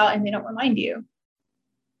 months out and they don't remind you.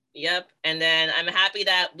 Yep. And then I'm happy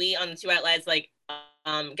that we on the Two White Lights like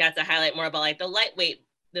got to highlight more about like the lightweight,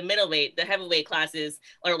 the middleweight, the heavyweight classes,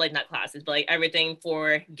 or like not classes, but like everything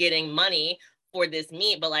for getting money for this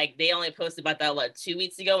meet. But like they only posted about that 2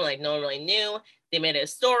 weeks ago and like no one really knew. They made a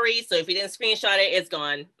story, so if you didn't screenshot it, it's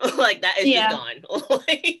gone. Like that is just gone.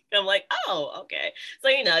 I'm like, oh, okay. So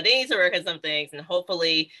they need to work on some things, and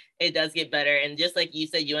hopefully it does get better. And just like you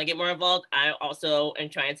said, you want to get more involved. I also am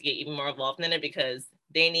trying to get even more involved in it because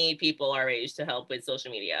they need people our age to help with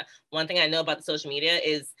social media. One thing I know about the social media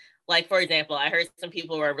is, like, for example, I heard some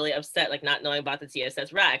people were really upset, like not knowing about the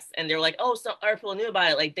TSS racks, and they were like, oh, some other people knew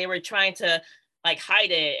about it. Like they were trying to like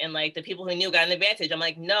hide it, and like the people who knew got an advantage. I'm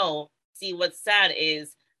like, no. See, what's sad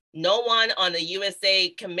is no one on the USA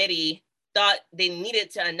committee thought they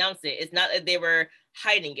needed to announce it. It's not that they were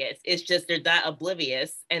hiding it. It's just they're that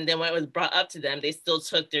oblivious. And then when it was brought up to them, they still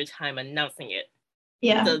took their time announcing it.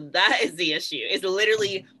 Yeah. So that is the issue. It's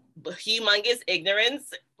literally humongous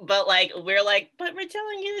ignorance, but like we're like, but we're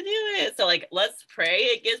telling you to do it. So like, let's pray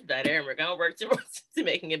it gets better, and we're gonna work towards to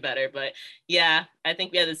making it better. But yeah, I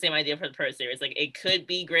think we have the same idea for the Pro Series. Like it could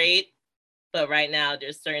be great. But right now,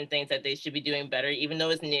 there's certain things that they should be doing better, even though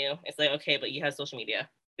it's new. It's like, okay, but you have social media.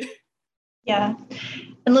 Yeah.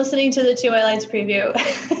 And listening to the Two White Lights preview,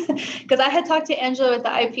 because I had talked to Angela with the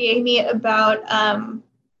IPA meet about,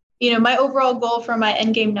 my overall goal for my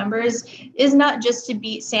end game numbers is not just to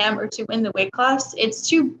beat Sam or to win the weight class. It's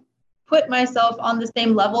to put myself on the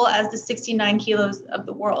same level as the 69 kilos of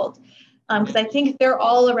the world. Because I think they're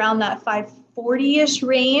all around that 540-ish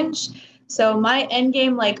range. So my end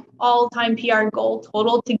game, like all-time PR goal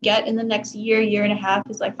total to get in the next year and a half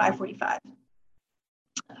is like 545.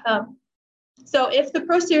 So if the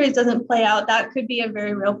Pro Series doesn't play out, that could be a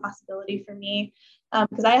very real possibility for me,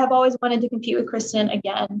 because I have always wanted to compete with Kristen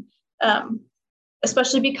again,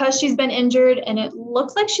 especially because she's been injured and it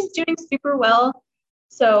looks like she's doing super well.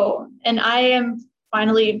 So, and I am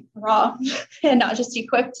finally raw and not just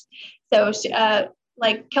equipped. So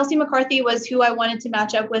like Kelsey McCarthy was who I wanted to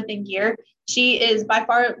match up with in gear. She is by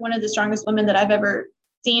far one of the strongest women that I've ever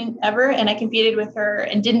seen ever. And I competed with her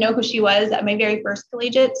and didn't know who she was at my very first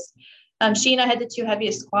collegiates. She and I had the 2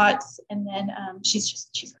 heaviest squats, and then she's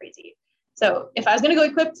crazy. So if I was going to go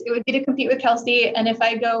equipped, it would be to compete with Kelsey. And if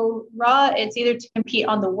I go raw, it's either to compete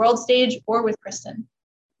on the world stage or with Kristen.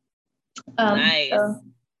 Nice. So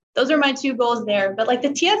those are my 2 goals there. But like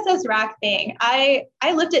the TSS rack thing, I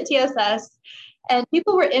looked at TSS and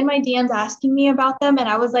people were in my DMs asking me about them. And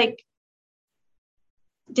I was like,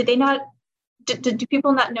 do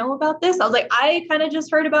people not know about this? I was like, I kind of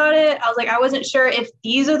just heard about it. I was like, I wasn't sure if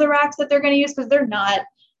these are the racks that they're going to use, because they're not.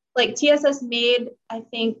 Like TSS I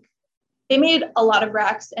think they made a lot of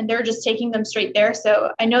racks and they're just taking them straight there.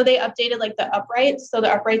 So I know they updated like the uprights. So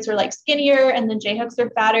the uprights are like skinnier and the J-hooks are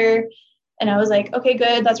fatter. And I was like, okay,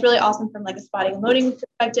 good. That's really awesome from like a spotting and loading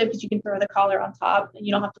perspective, because you can throw the collar on top and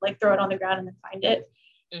you don't have to like throw it on the ground and then find it.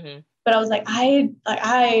 Mm-hmm. But I was like, I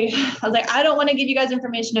don't want to give you guys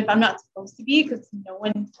information if I'm not supposed to be, because no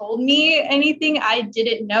one told me anything. I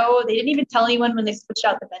didn't know. They didn't even tell anyone when they switched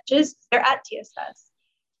out the benches. They're at TSS.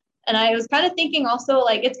 And I was kind of thinking also,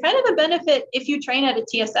 like, it's kind of a benefit if you train at a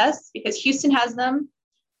TSS, because Houston has them.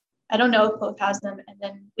 I don't know if Pope has them. And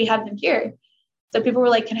then we have them here. So people were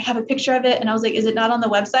like, can I have a picture of it? And I was like, is it not on the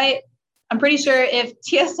website? I'm pretty sure if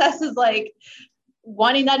TSS is like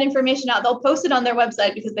wanting that information out, they'll post it on their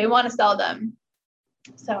website because they want to sell them.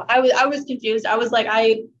 So I was confused. I was like,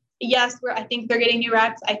 I think they're getting new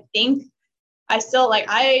racks. I didn't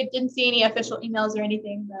see any official emails or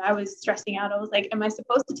anything, but I was stressing out. I was like, am I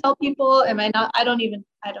supposed to tell people? Am I not? I don't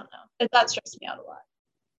know. That stressed me out a lot.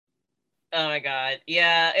 Oh my God.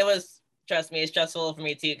 Yeah, it was, trust me, it's stressful for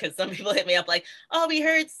me too, because some people hit me up like, oh, we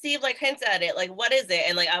heard Steve like hints at it. Like, what is it?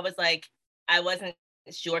 And like, I was like, I wasn't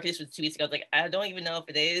sure, because this was 2 weeks ago. I was like, I don't even know if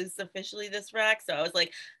it is officially this rack. So I was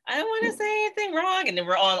like, I don't want to say anything wrong. And then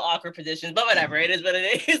we're all in awkward positions, but whatever. It is what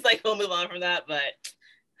it is. Like, we'll move on from that. But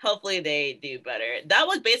hopefully they do better. That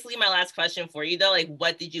was basically my last question for you, though. Like,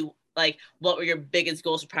 what were your biggest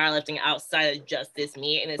goals for powerlifting outside of just this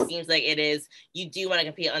meet? And it seems like it is, you do want to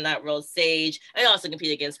compete on that world stage and also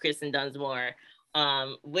compete against Kristen Dunsmore,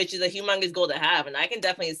 which is a humongous goal to have. And I can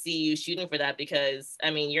definitely see you shooting for that, because I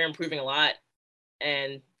mean, you're improving a lot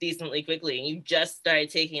and decently quickly. And you just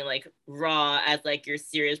started taking like raw as like your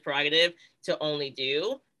serious prerogative to only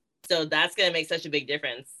do. So that's going to make such a big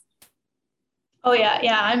difference. Oh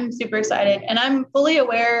yeah. I'm super excited. And I'm fully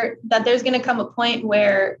aware that there's going to come a point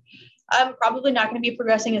where I'm probably not going to be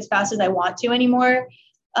progressing as fast as I want to anymore.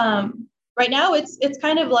 Right now it's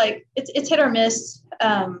kind of like, it's hit or miss.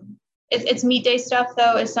 It's meet day stuff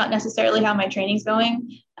though. It's not necessarily how my training's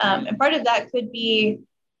going. And part of that could be,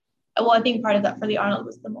 well, I think part of that for the Arnold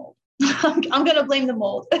was the mold. I'm going to blame the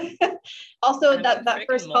mold. Also that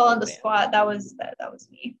first call on the squat, that was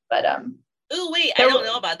me. But, oh, wait, I don't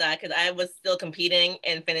know about that, because I was still competing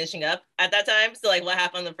and finishing up at that time. So like, what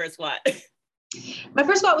happened on the first squat? My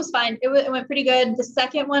first squat was fine. It went pretty good. The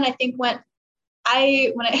second one, I think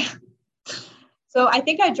so I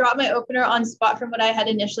think I dropped my opener on spot from what I had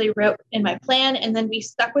initially wrote in my plan. And then we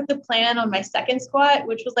stuck with the plan on my second squat,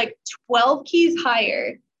 which was like 12 keys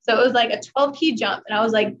higher. So it was like a 12 key jump. And I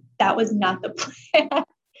was like, that was not the plan.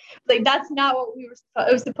 Like, that's not what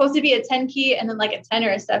it was supposed to be, a 10 key and then like a 10 or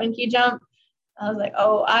a 7 key jump. I was like,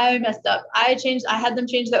 oh, I messed up. I had them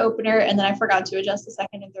change the opener, and then I forgot to adjust the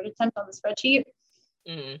second and third attempt on the spreadsheet.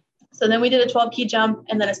 Mm-hmm. So then we did a 12 key jump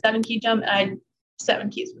and then a 7 key jump, and 7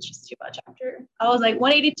 keys was just too much after. I was like,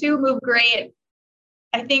 182 moved great.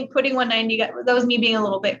 I think putting 190, that was me being a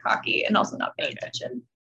little bit cocky and also not paying attention.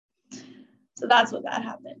 So that's what that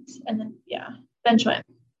happened. And then, yeah, bench went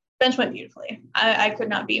beautifully. I could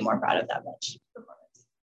not be more proud of that bench performance.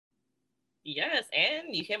 Yes,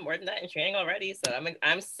 and you hit more than that in training already. So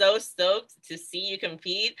I'm so stoked to see you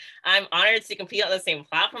compete. I'm honored to compete on the same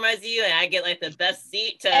platform as you, and I get like the best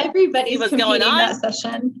seat to see Everybody's what's going competing on. that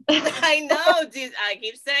session. I know, dude. I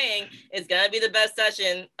keep saying it's gonna be the best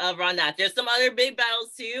session of Ron That. There's some other big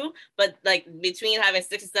battles too, but like between having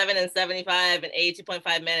 67 and 75 and 82.5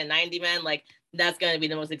 men and 90 men, like that's gonna be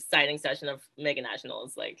the most exciting session of Mega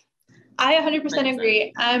Nationals. Like I 100% 100%.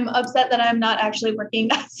 agree. I'm upset that I'm not actually working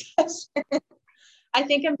that session. I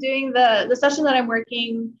think I'm doing the session that I'm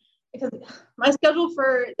working because my schedule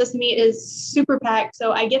for this meet is super packed.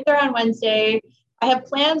 So I get there on Wednesday. I have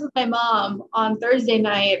plans with my mom on Thursday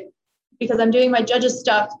night because I'm doing my judges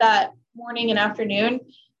stuff that morning and afternoon.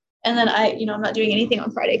 And then I'm not doing anything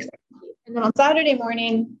on Friday. And then on Saturday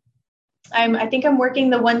morning, I think I'm working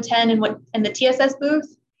the 110 and the TSS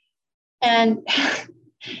booth. And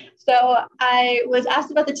so I was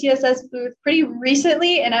asked about the TSS booth pretty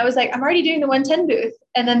recently, and I was like, I'm already doing the 110 booth.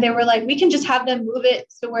 And then they were like, we can just have them move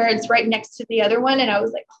it to where it's right next to the other one. And I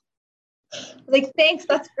was like, thanks,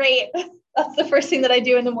 that's great. That's the first thing that I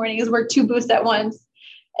do in the morning is work 2 booths at once.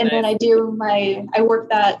 And Nice. then I work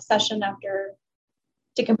that session after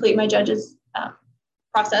to complete my judges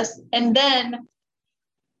process. And then,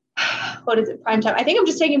 what is it, prime time? I think I'm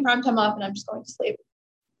just taking prime time off and I'm just going to sleep.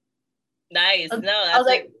 Nice. No, that's I was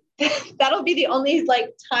like, that'll be the only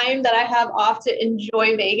like time that I have off to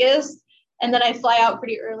enjoy Vegas. And then I fly out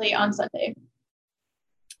pretty early on Sunday.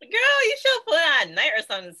 girl, you should put on at night or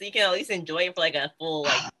something so you can at least enjoy it for like a full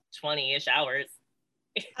like 20-ish hours.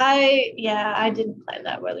 I didn't plan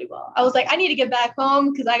that really well. I was like, I need to get back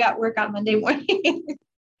home because I got work on Monday morning.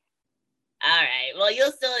 All right. Well,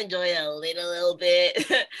 you'll still enjoy it a little bit.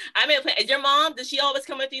 I mean, is your mom, does she always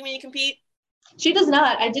come with you when you compete? She does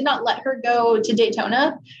not. I did not let her go to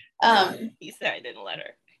Daytona. You said I didn't let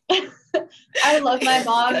her. I love my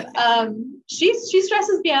mom. She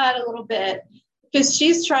stresses me out a little bit because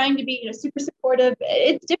she's trying to be, super supportive.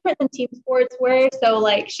 It's different than team sports where, so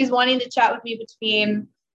like she's wanting to chat with me between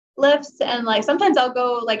lifts and like sometimes I'll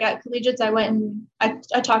go like at collegiates. I went and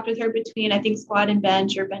I talked with her between I think squat and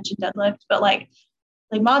bench or bench and deadlift. But like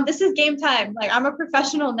mom, this is game time. Like I'm a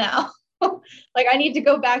professional now. Like I need to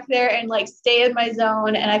go back there and like stay in my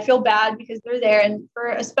zone. And I feel bad because they're there. And for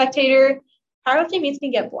a spectator, powerlifting meets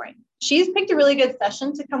can get boring. She's picked a really good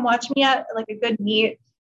session to come watch me at, like a good meet.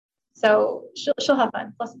 So she'll have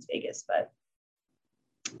fun. Plus it's Vegas, but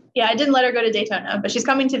yeah, I didn't let her go to Daytona, but she's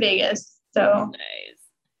coming to Vegas. So nice.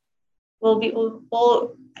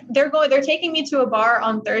 they're taking me to a bar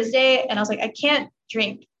on Thursday and I was like, I can't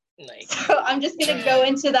drink. Nice. So I'm just going to go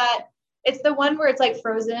into that. It's the one where it's like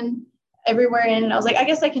frozen everywhere in. And I was like, I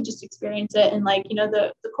guess I can just experience it. And like,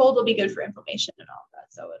 the cold will be good for inflammation and all of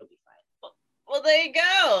that. So it'll be fine. Well, there you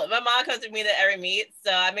go. My mom comes with me to every meet,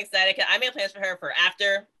 so I'm excited. I made plans for her for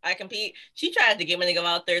after I compete. She tried to get me to go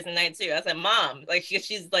out Thursday night too. I said, Mom, like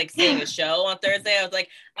she's like seeing a show on Thursday. I was like,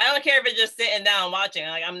 I don't care if it's just sitting down watching.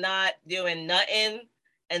 Like I'm not doing nothing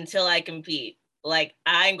until I compete. Like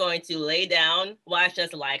I'm going to lay down, watch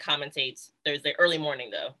us live commentate Thursday early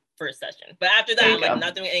morning though, first session. But after that, I'm like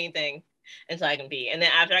not doing anything until I compete. And then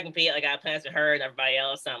after I compete, like I have plans for her and everybody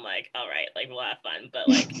else. So I'm like, all right, like we'll have fun. But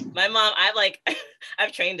like my mom,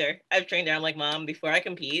 I've trained her. I'm like, Mom, before I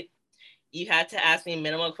compete, you had to ask me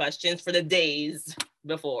minimal questions for the days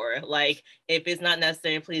before. Like if it's not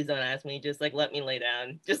necessary, please don't ask me. Just like let me lay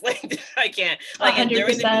down. Just like I can't. Like 100%. And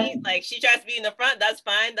during the meet, like she tries to be in the front, that's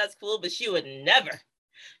fine, that's cool. But she would never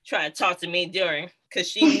try to talk to me during because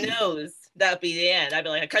she knows that'll be the end. I'd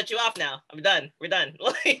be like, I cut you off now. I'm done. We're done.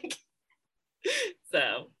 Like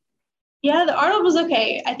so yeah, the Arnold was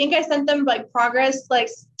okay. I think I sent them like progress like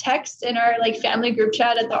text in our like family group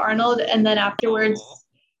chat at the Arnold, and then afterwards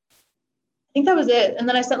I think that was it. And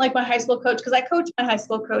then I sent like my high school coach because I coach my high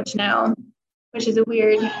school coach now, which is a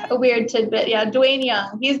weird tidbit. Yeah, Dwayne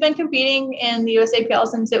Young. He's been competing in the USAPL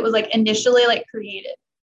since it was like initially like created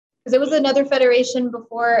because it was another federation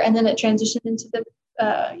before, and then it transitioned into the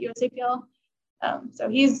USAPL.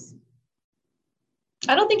 So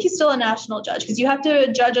I don't think he's still a national judge because you have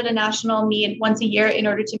to judge at a national meet once a year in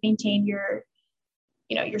order to maintain your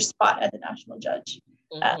spot as a national judge.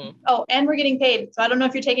 Mm-hmm. And we're getting paid. So I don't know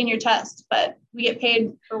if you're taking your test, but we get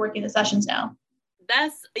paid for working the sessions now.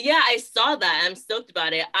 I saw that. I'm stoked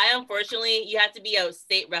about it. Unfortunately, you have to be a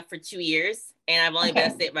state rep for 2 years, and I've only been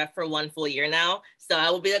a state rep for 1 full year now. So I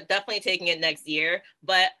will be definitely taking it next year.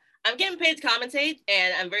 But I'm getting paid to commentate,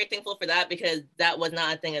 and I'm very thankful for that because that was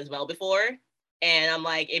not a thing as well before. And I'm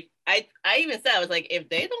like, if I even said, I was like, if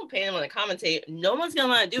they don't pay them to commentate, no one's going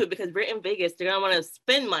to want to do it because we're in Vegas. They're going to want to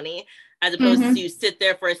spend money as opposed to sit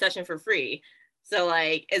there for a session for free. So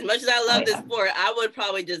like, as much as I love this sport, I would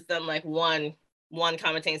probably just done like one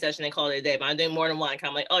commentating session and call it a day. But I'm doing more than one.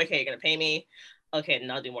 I'm like, oh, okay, you're gonna pay me. Okay,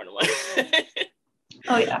 then I'll do more than one.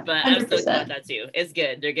 Oh yeah, 100%. But I'm stoked about that too. It's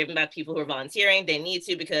good. They're giving back people who are volunteering. They need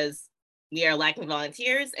to, because we are lacking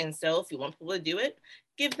volunteers. And so if you want people to do it,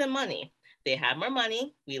 give them money. They have more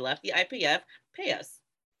money. We left the IPF. Pay us.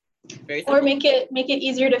 Very simple. Or make it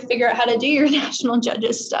easier to figure out how to do your national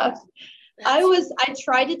judges stuff. I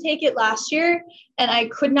tried to take it last year and I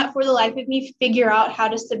could not for the life of me figure out how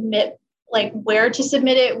to submit, like where to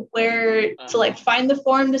submit it, where to like find the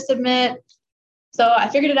form to submit. So I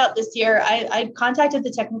figured it out this year. I contacted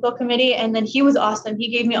the technical committee and then he was awesome. He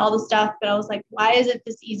gave me all the stuff, but I was like, why is it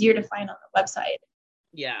this easier to find on the website?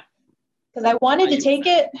 Yeah. Because I wanted to take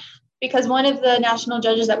it because one of the national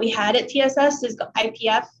judges that we had at TSS is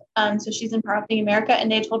IPF. So she's in Powerlifting America,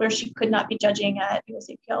 and they told her she could not be judging at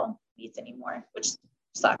USAPL meets anymore, which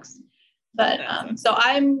sucks. But so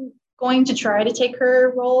I'm going to try to take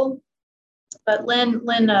her role. But Lynn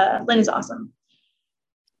is awesome.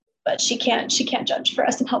 But she can't judge for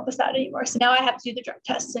us and help us out anymore. So now I have to do the drug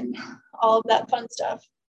tests and all of that fun stuff.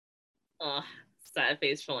 Oh, sad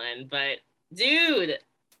face for Lynn. But dude,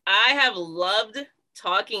 I have loved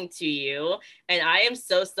talking to you, and I am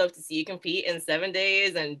so stoked to see you compete in 7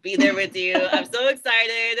 days and be there with you. I'm so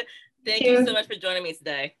excited. Thank you so much for joining me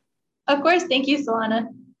today. Of course. Thank you, Solana.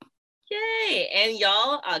 Yay. And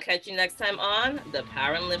y'all, I'll catch you next time on the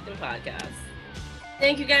Power and Lifting Podcast.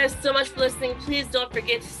 Thank you guys so much for listening. Please don't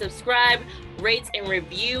forget to subscribe, rate, and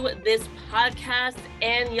review this podcast.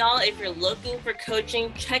 And y'all, if you're looking for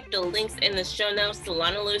coaching, check the links in the show notes.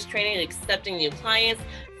 Solana Lewis Training and accepting new clients.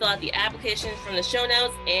 Fill out the application from the show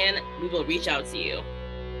notes, and we will reach out to you.